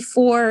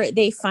before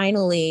they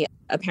finally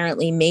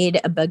apparently made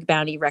a bug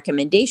bounty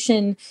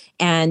recommendation,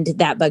 and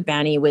that bug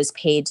bounty was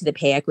paid to the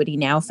Pay Equity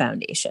Now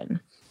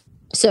Foundation.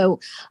 So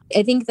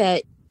I think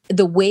that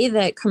the way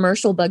that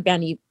commercial bug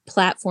bounty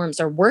platforms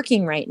are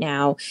working right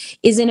now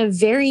is in a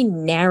very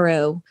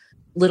narrow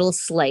little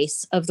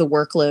slice of the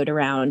workload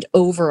around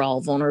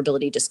overall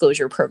vulnerability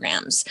disclosure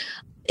programs.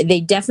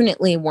 They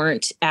definitely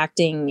weren't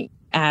acting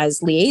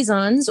as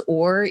liaisons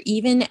or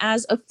even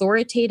as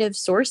authoritative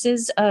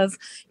sources of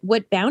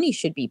what bounty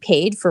should be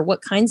paid for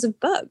what kinds of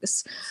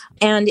bugs.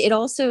 And it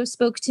also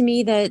spoke to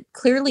me that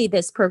clearly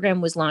this program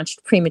was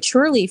launched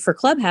prematurely for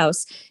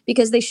Clubhouse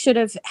because they should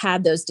have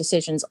had those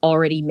decisions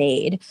already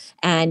made.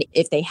 And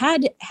if they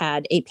had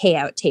had a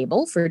payout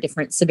table for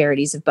different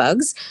severities of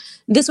bugs,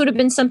 this would have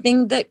been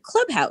something that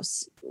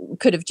Clubhouse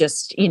could have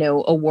just,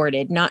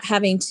 awarded, not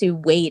having to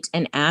wait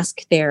and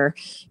ask their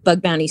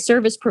bug bounty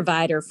service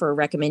provider for a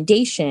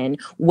recommendation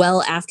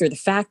well after the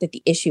fact that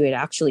the issue had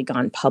actually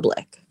gone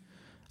public.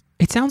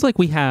 It sounds like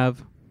we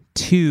have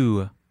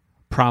two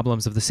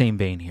problems of the same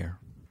vein here.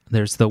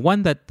 There's the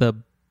one that the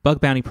bug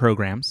bounty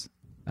programs,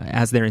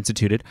 as they're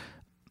instituted,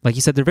 like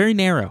you said, they're very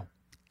narrow.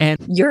 And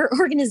your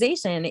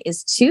organization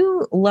is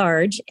too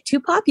large, too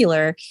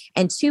popular,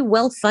 and too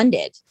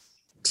well-funded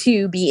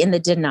to be in the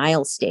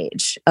denial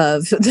stage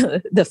of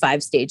the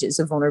 5 stages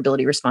of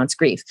vulnerability response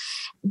grief.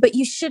 But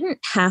you shouldn't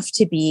have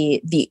to be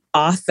the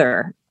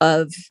author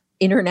of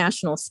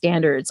international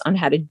standards on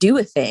how to do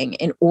a thing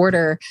in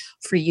order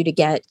for you to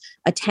get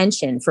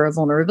attention for a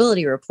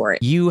vulnerability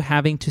report. You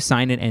having to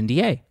sign an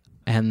NDA.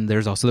 And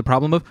there's also the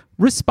problem of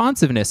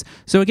responsiveness.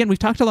 So again, we've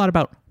talked a lot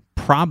about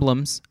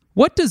problems.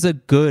 What does a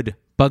good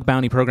bug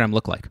bounty program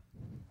look like?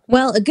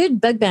 Well, a good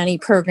bug bounty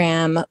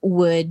program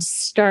would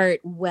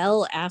start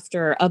well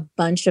after a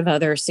bunch of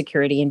other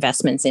security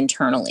investments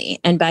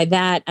internally. And by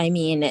that, I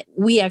mean,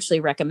 we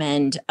actually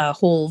recommend a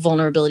whole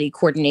vulnerability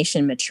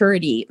coordination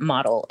maturity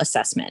model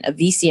assessment, a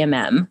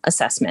VCMM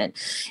assessment.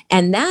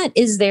 And that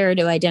is there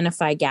to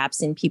identify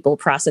gaps in people,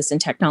 process, and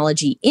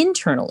technology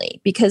internally.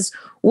 Because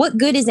what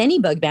good is any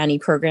bug bounty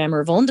program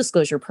or vuln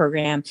disclosure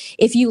program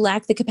if you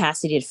lack the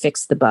capacity to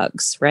fix the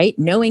bugs, right?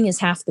 Knowing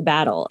is half the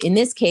battle. In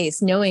this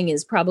case, knowing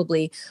is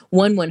probably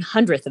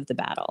 1/100th of the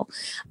battle.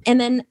 And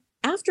then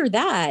after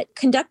that,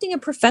 conducting a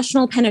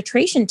professional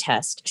penetration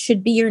test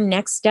should be your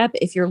next step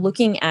if you're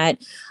looking at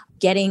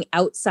getting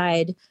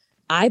outside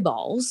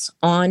eyeballs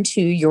onto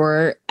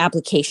your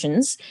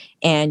applications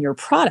and your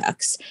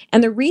products.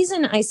 And the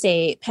reason I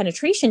say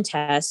penetration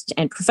test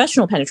and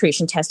professional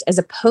penetration test as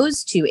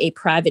opposed to a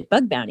private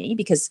bug bounty,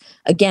 because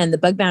again, the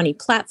bug bounty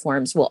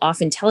platforms will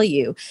often tell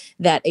you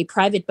that a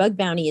private bug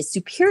bounty is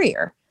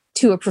superior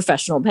to a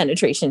professional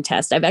penetration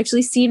test. I've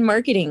actually seen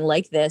marketing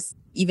like this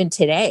even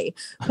today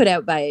put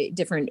out by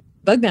different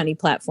bug bounty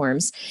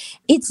platforms.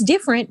 It's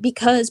different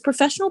because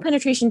professional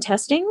penetration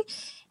testing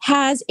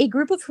has a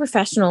group of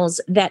professionals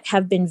that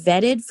have been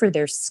vetted for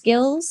their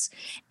skills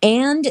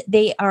and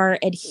they are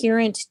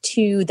adherent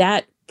to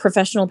that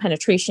professional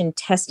penetration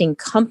testing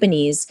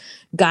company's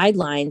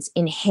guidelines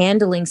in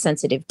handling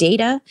sensitive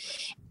data.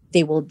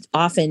 They will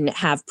often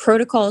have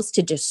protocols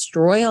to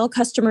destroy all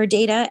customer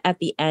data at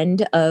the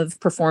end of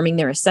performing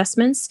their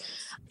assessments,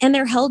 and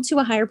they're held to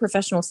a higher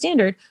professional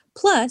standard.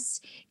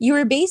 Plus, you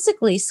are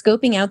basically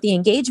scoping out the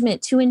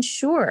engagement to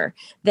ensure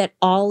that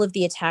all of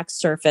the attack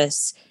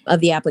surface of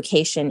the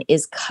application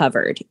is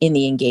covered in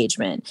the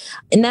engagement.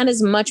 And that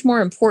is much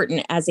more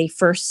important as a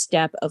first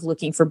step of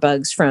looking for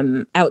bugs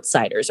from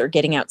outsiders or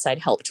getting outside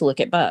help to look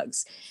at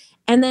bugs.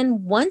 And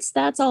then once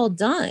that's all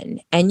done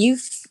and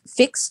you've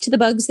fixed the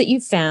bugs that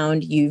you've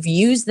found, you've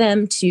used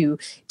them to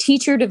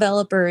teach your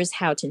developers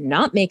how to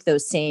not make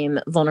those same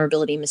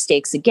vulnerability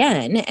mistakes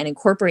again and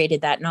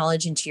incorporated that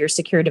knowledge into your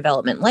secure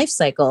development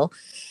lifecycle,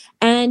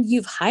 and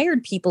you've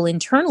hired people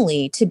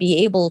internally to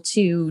be able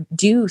to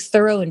do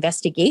thorough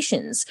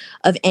investigations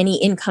of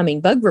any incoming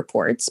bug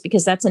reports,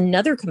 because that's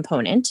another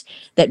component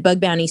that bug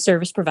bounty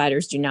service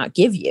providers do not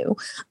give you.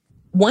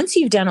 Once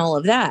you've done all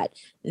of that,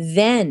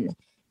 then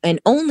and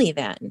only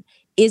then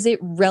is it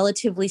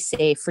relatively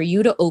safe for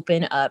you to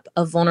open up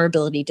a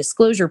vulnerability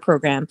disclosure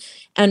program.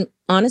 And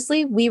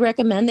honestly, we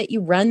recommend that you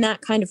run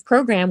that kind of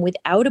program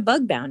without a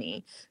bug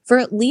bounty for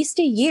at least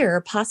a year,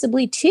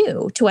 possibly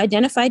 2, to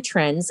identify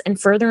trends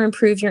and further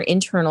improve your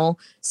internal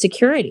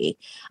security.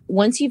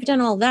 Once you've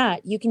done all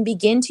that, you can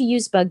begin to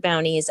use bug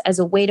bounties as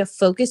a way to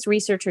focus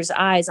researchers'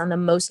 eyes on the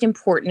most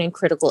important and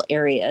critical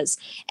areas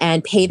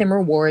and pay them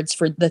rewards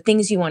for the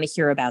things you want to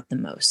hear about the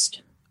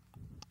most.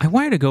 I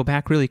wanted to go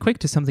back really quick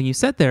to something you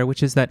said there,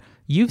 which is that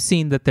you've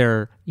seen that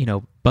there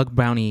are, bug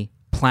bounty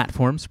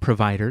platforms,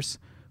 providers,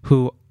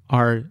 who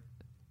are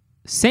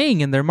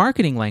saying in their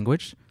marketing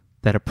language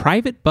that a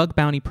private bug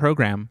bounty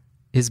program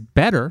is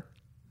better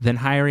than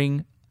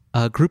hiring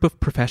a group of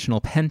professional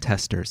pen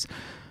testers.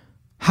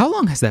 How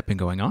long has that been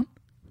going on?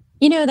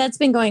 That's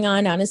been going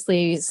on,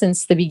 honestly,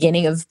 since the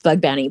beginning of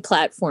bug bounty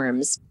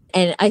platforms.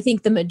 And I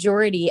think the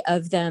majority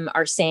of them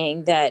are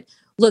saying that,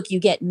 look, you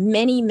get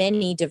many,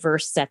 many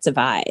diverse sets of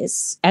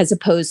eyes as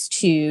opposed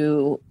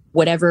to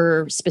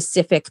whatever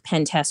specific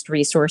pen test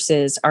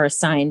resources are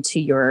assigned to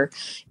your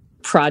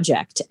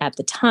project at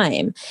the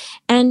time.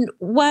 And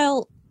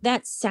while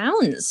that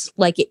sounds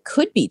like it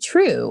could be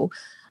true,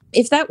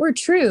 if that were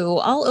true,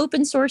 all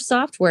open source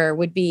software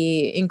would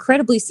be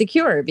incredibly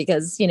secure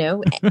because,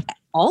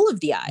 all of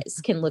the eyes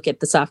can look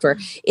at the software.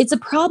 It's a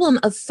problem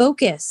of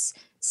focus,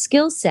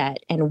 skill set,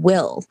 and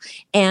will.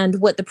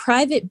 And what the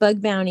private bug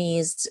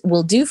bounties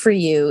will do for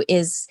you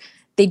is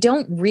they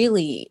don't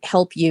really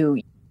help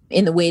you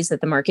in the ways that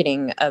the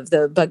marketing of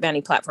the bug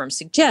bounty platform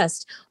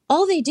suggests.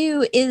 All they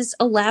do is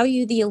allow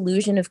you the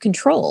illusion of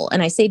control.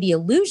 And I say the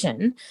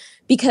illusion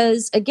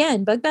because,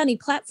 again, bug bounty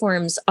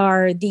platforms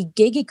are the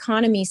gig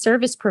economy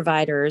service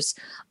providers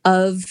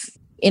of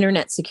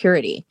internet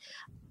security.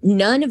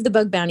 None of the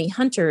bug bounty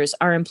hunters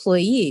are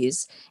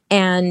employees.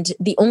 And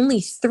the only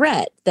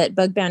threat that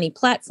bug bounty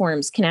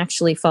platforms can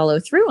actually follow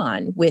through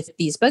on with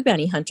these bug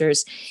bounty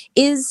hunters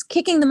is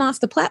kicking them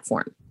off the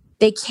platform.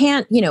 They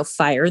can't,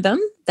 fire them.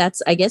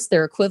 That's, I guess,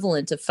 their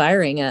equivalent of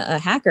firing a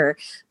hacker.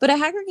 But a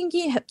hacker can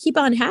keep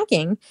on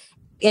hacking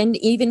and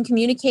even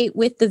communicate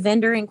with the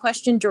vendor in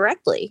question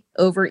directly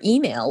over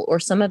email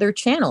or some other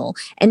channel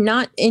and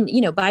not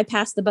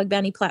bypass the bug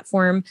bounty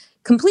platform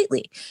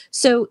completely.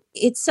 So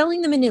it's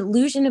selling them an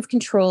illusion of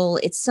control.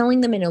 It's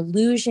selling them an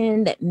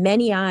illusion that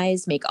many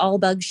eyes make all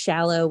bugs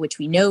shallow, which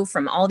we know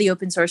from all the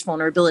open source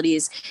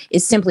vulnerabilities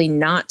is simply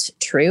not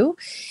true.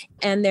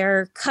 And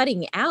they're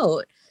cutting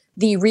out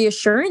the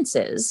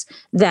reassurances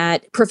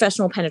that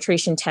professional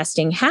penetration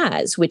testing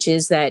has, which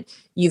is that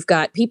you've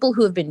got people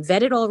who have been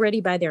vetted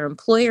already by their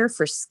employer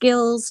for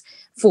skills,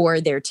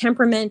 for their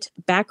temperament,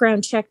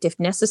 background checked if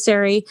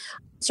necessary,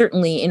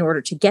 certainly in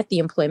order to get the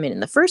employment in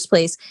the first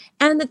place,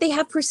 and that they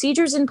have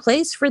procedures in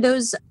place for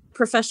those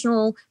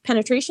professional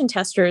penetration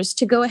testers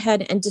to go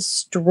ahead and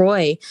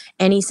destroy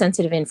any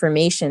sensitive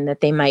information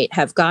that they might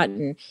have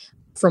gotten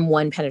from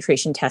one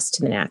penetration test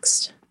to the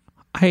next.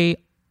 I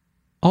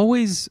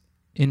always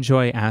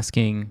enjoy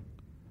asking,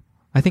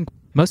 I think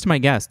most of my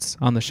guests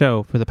on the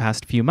show for the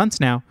past few months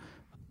now,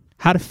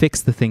 how to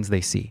fix the things they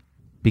see.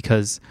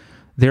 Because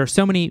there are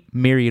so many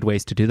myriad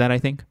ways to do that, I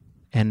think.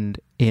 And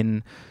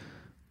in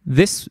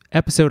this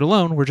episode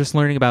alone, we're just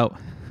learning about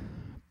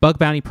bug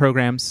bounty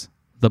programs,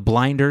 the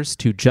blinders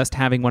to just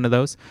having one of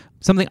those.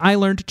 Something I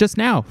learned just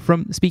now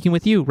from speaking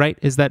with you, right,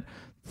 is that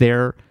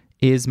there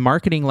is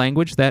marketing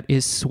language that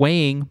is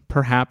swaying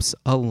perhaps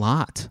a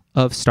lot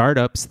of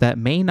startups that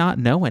may not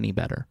know any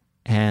better.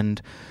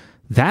 And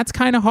that's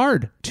kind of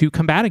hard to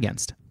combat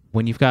against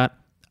when you've got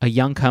a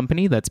young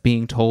company that's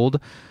being told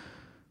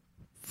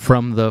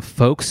from the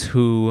folks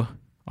who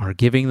are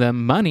giving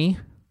them money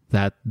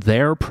that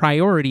their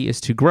priority is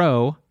to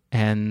grow.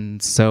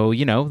 And so,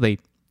 they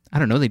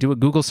do a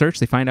Google search,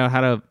 they find out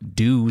how to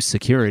do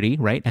security,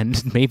 right?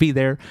 And maybe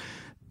they're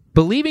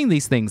believing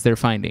these things they're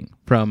finding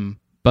from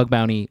bug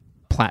bounty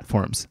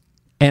platforms.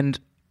 And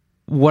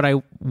what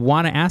I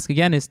want to ask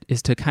again is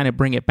to kind of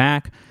bring it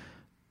back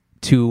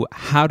to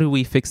how do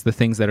we fix the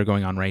things that are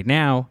going on right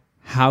now?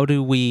 How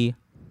do we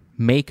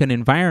make an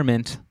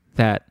environment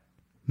that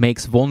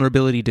makes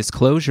vulnerability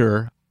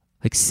disclosure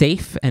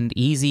safe and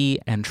easy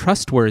and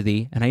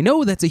trustworthy? And I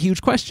know that's a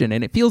huge question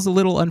and it feels a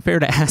little unfair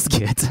to ask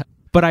it,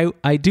 but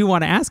I do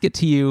want to ask it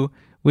to you,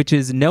 which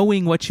is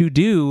knowing what you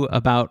do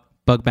about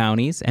bug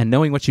bounties and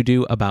knowing what you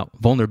do about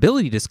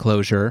vulnerability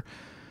disclosure,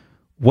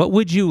 what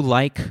would you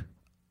like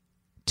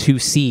to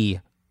see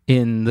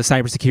in the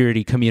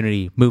cybersecurity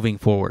community moving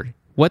forward?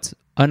 What's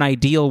an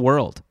ideal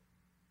world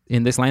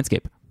in this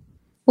landscape?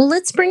 Well,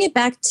 let's bring it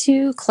back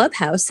to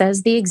Clubhouse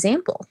as the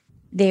example.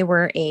 They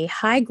were a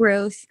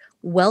high-growth,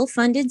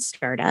 well-funded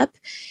startup,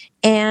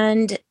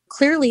 and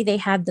clearly they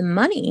had the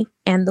money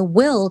and the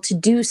will to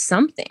do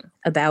something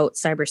about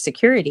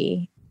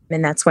cybersecurity,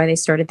 and that's why they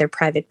started their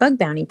private bug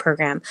bounty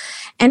program.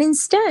 And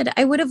instead,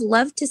 I would have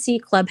loved to see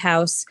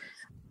Clubhouse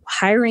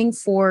hiring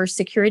for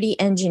security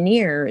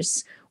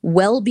engineers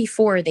well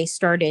before they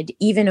started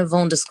even a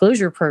vuln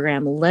disclosure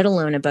program, let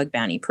alone a bug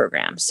bounty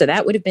program. So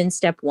that would have been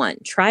step one.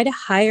 Try to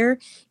hire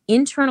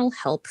internal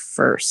help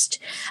first.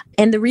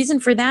 And the reason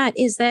for that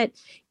is that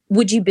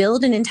would you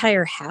build an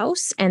entire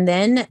house and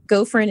then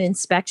go for an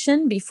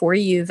inspection before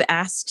you've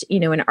asked,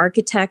 an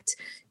architect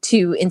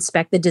to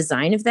inspect the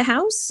design of the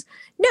house?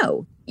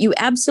 No, you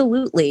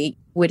absolutely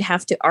would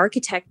have to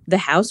architect the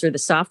house or the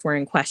software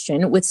in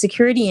question with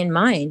security in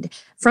mind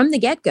from the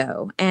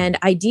get-go, and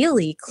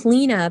ideally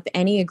clean up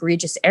any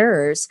egregious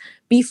errors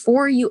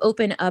before you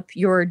open up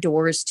your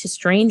doors to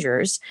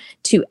strangers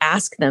to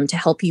ask them to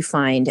help you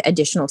find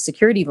additional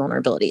security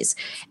vulnerabilities.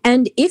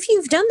 And if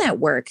you've done that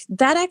work,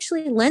 that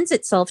actually lends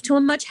itself to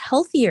a much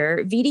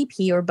healthier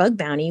VDP or bug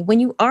bounty when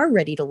you are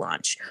ready to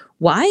launch.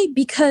 Why?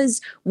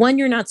 Because one,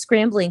 you're not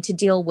scrambling to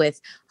deal with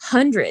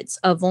hundreds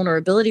of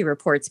vulnerability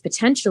reports,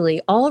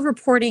 potentially all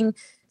reporting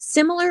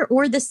similar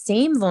or the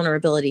same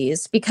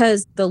vulnerabilities,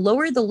 because the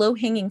lower the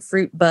low-hanging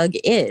fruit bug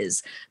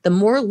is, the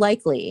more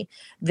likely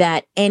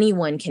that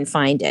anyone can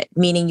find it,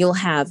 meaning you'll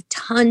have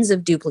tons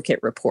of duplicate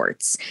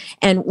reports.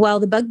 And while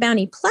the bug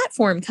bounty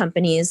platform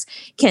companies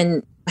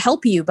can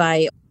help you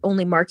by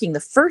only marking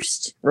the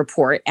first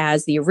report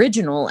as the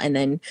original and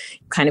then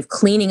kind of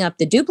cleaning up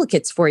the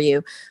duplicates for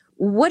you,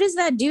 what does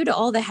that do to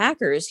all the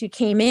hackers who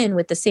came in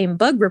with the same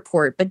bug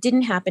report but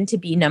didn't happen to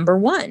be number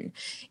one?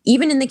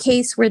 Even in the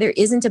case where there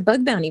isn't a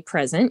bug bounty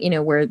present,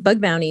 where bug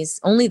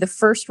bounties, only the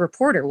first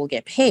reporter will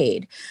get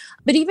paid.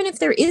 But even if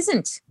there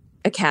isn't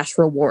a cash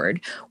reward,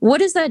 what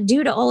does that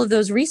do to all of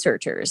those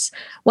researchers?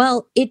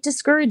 Well, it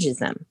discourages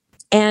them.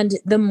 And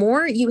the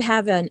more you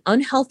have an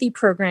unhealthy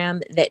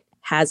program that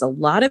has a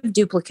lot of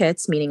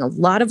duplicates, meaning a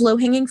lot of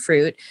low-hanging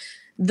fruit,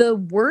 the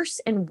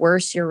worse and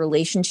worse your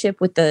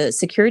relationship with the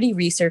security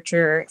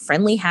researcher,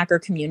 friendly hacker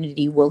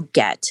community will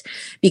get,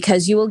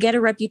 because you will get a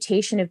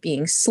reputation of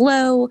being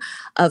slow,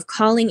 of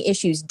calling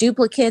issues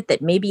duplicate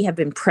that maybe have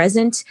been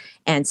present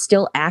and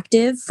still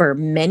active for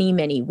many,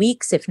 many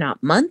weeks, if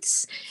not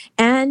months.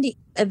 And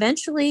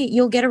eventually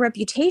you'll get a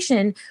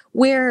reputation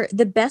where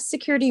the best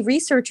security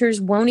researchers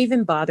won't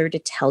even bother to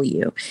tell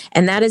you.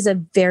 And that is a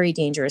very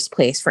dangerous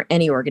place for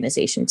any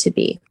organization to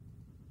be.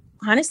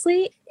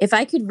 Honestly, if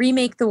I could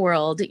remake the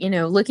world,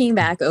 looking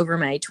back over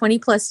my 20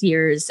 plus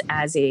years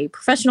as a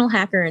professional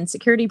hacker and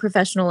security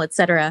professional, et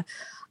cetera,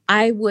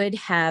 I would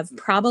have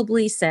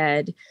probably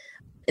said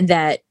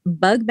that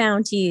bug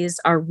bounties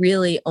are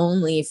really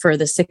only for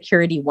the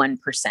security 1%.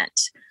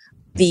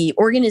 The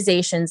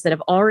organizations that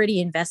have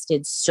already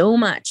invested so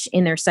much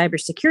in their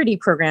cybersecurity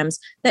programs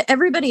that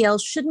everybody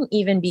else shouldn't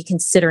even be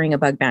considering a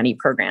bug bounty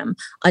program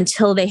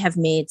until they have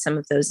made some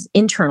of those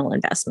internal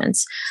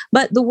investments.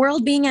 But the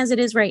world being as it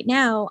is right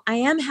now, I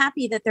am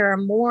happy that there are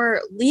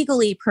more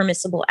legally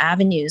permissible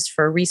avenues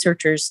for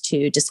researchers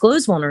to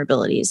disclose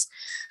vulnerabilities.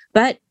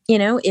 But,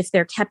 if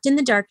they're kept in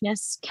the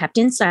darkness, kept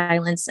in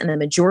silence, and the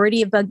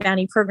majority of bug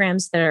bounty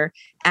programs that are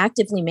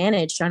actively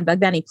managed on bug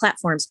bounty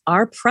platforms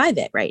are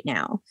private right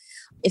now,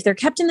 if they're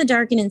kept in the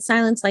dark and in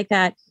silence like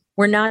that,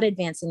 we're not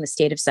advancing the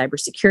state of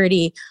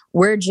cybersecurity.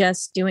 We're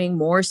just doing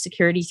more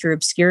security through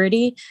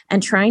obscurity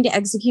and trying to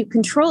execute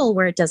control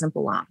where it doesn't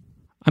belong.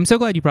 I'm so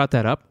glad you brought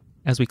that up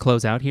as we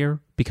close out here,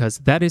 because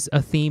that is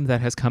a theme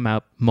that has come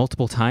out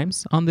multiple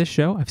times on this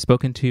show. I've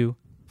spoken to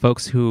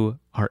folks who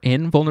are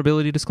in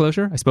vulnerability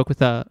disclosure. I spoke with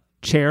the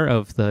chair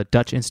of the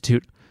Dutch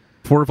Institute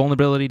for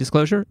Vulnerability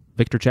Disclosure,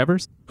 Victor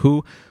Chevers,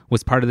 who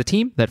was part of the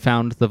team that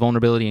found the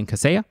vulnerability in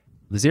Kaseya,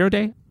 the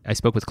 0-day. I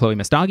spoke with Chloe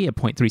Mastagi at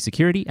Point3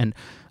 Security, and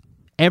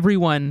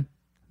everyone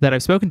that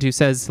I've spoken to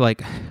says,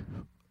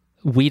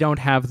 we don't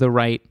have the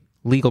right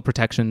legal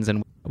protections,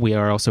 and we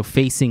are also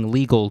facing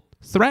legal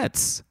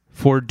threats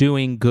for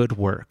doing good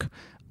work.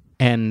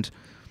 And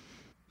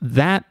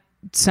that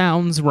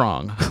sounds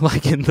wrong.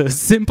 In the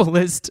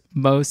simplest,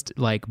 most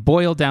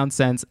boiled down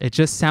sense, it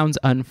just sounds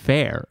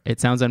unfair. It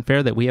sounds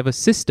unfair that we have a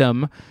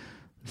system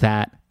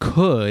that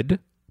could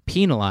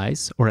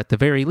penalize, or at the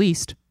very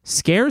least,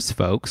 scares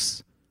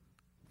folks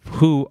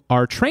who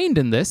are trained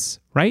in this,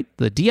 right?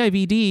 The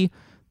DIVD,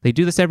 they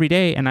do this every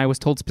day. And I was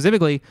told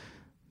specifically,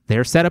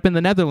 they're set up in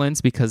the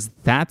Netherlands because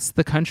that's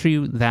the country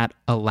that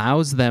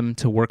allows them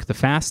to work the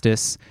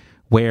fastest,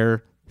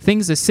 where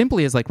things as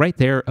simply as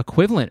their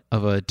equivalent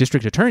of a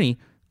district attorney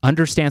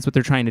understands what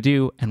they're trying to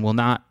do and will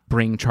not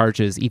bring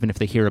charges even if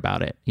they hear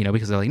about it,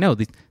 because they're no,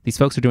 these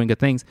folks are doing good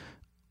things.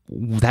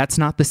 That's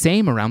not the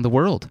same around the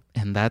world.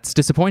 And that's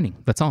disappointing.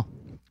 That's all.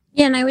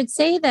 Yeah. And I would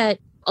say that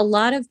a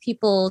lot of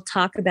people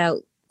talk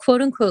about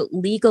quote unquote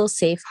legal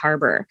safe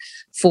harbor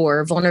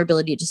for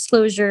vulnerability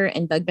disclosure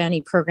and bug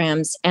bounty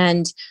programs.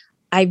 And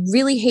I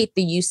really hate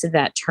the use of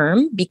that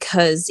term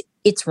because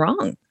it's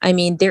wrong. I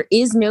mean, there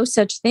is no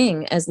such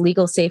thing as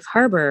legal safe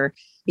harbor,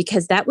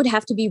 because that would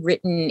have to be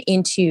written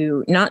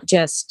into not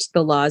just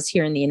the laws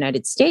here in the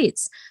United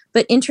States,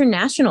 but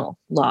international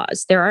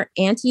laws. There are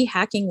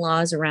anti-hacking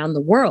laws around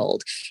the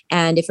world.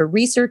 And if a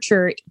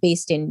researcher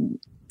based in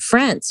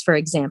France, for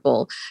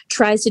example,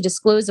 tries to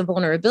disclose a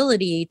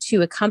vulnerability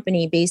to a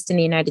company based in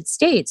the United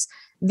States,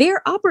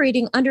 they're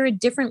operating under a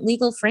different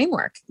legal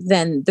framework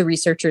than the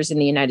researchers in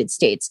the United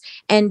States.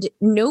 And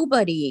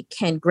nobody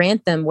can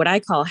grant them what I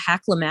call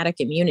hacklamatic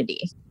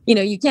immunity.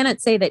 You cannot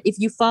say that if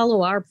you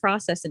follow our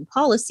process and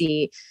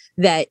policy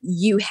that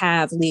you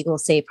have legal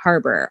safe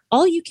harbor.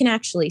 All you can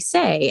actually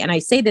say, and I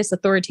say this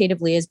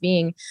authoritatively as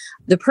being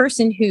the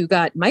person who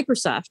got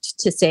Microsoft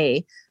to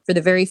say for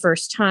the very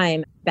first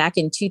time back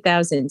in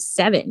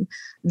 2007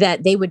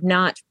 that they would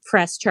not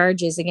press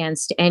charges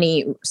against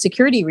any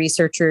security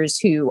researchers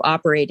who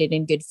operated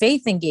in good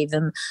faith and gave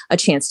them a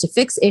chance to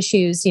fix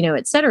issues,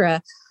 et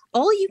cetera.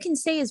 All you can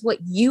say is what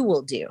you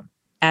will do.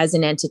 as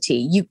an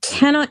entity. You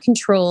cannot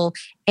control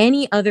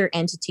any other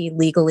entity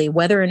legally,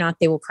 whether or not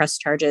they will press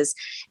charges.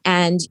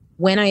 And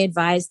when I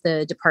advised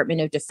the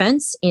Department of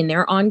Defense in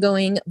their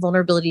ongoing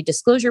vulnerability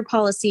disclosure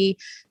policy,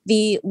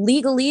 the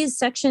legalese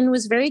section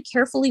was very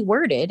carefully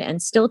worded,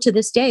 and still to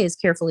this day is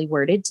carefully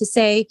worded, to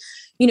say,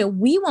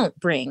 we won't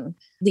bring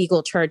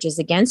legal charges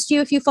against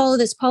you if you follow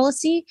this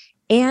policy.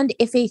 And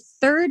if a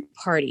third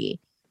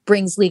party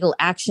brings legal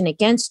action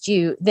against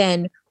you,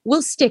 then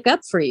we'll stick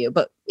up for you.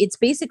 But it's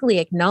basically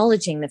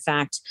acknowledging the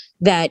fact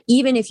that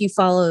even if you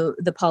follow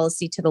the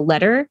policy to the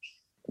letter,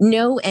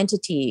 no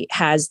entity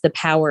has the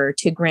power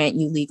to grant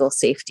you legal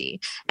safety.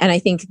 And I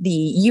think the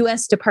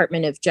U.S.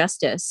 Department of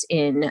Justice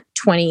in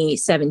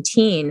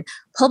 2017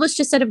 published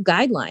a set of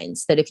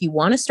guidelines that if you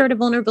want to start a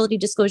vulnerability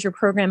disclosure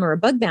program or a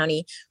bug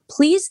bounty,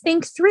 please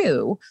think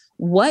through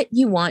what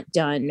you want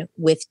done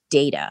with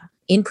data.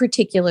 In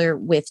particular,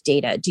 with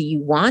data. Do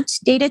you want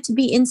data to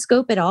be in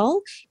scope at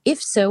all?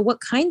 If so, what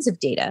kinds of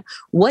data?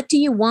 What do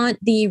you want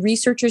the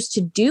researchers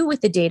to do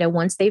with the data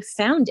once they've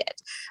found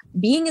it?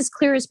 Being as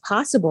clear as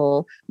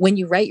possible when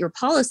you write your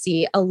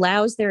policy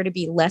allows there to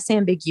be less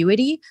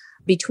ambiguity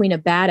between a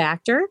bad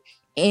actor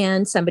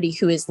and somebody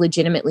who is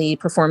legitimately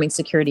performing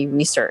security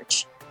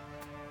research.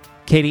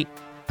 Katie,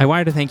 I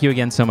wanted to thank you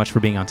again so much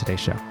for being on today's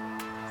show.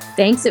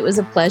 Thanks. It was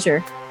a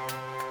pleasure.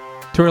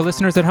 To our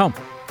listeners at home,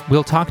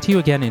 we'll talk to you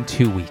again in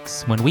 2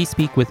 weeks when we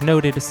speak with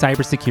noted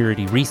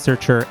cybersecurity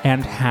researcher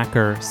and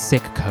hacker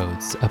Sick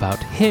Codes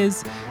about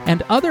his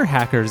and other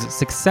hackers'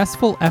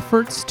 successful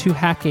efforts to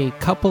hack a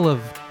couple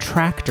of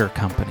tractor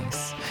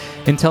companies.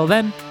 Until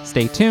then,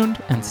 stay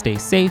tuned and stay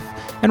safe.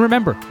 And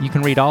remember, you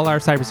can read all our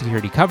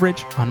cybersecurity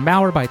coverage on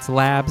Malwarebytes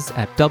Labs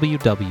at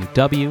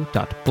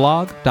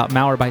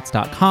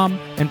www.blog.malwarebytes.com.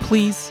 And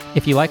please,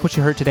 if you like what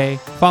you heard today,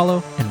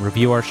 follow and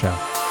review our show.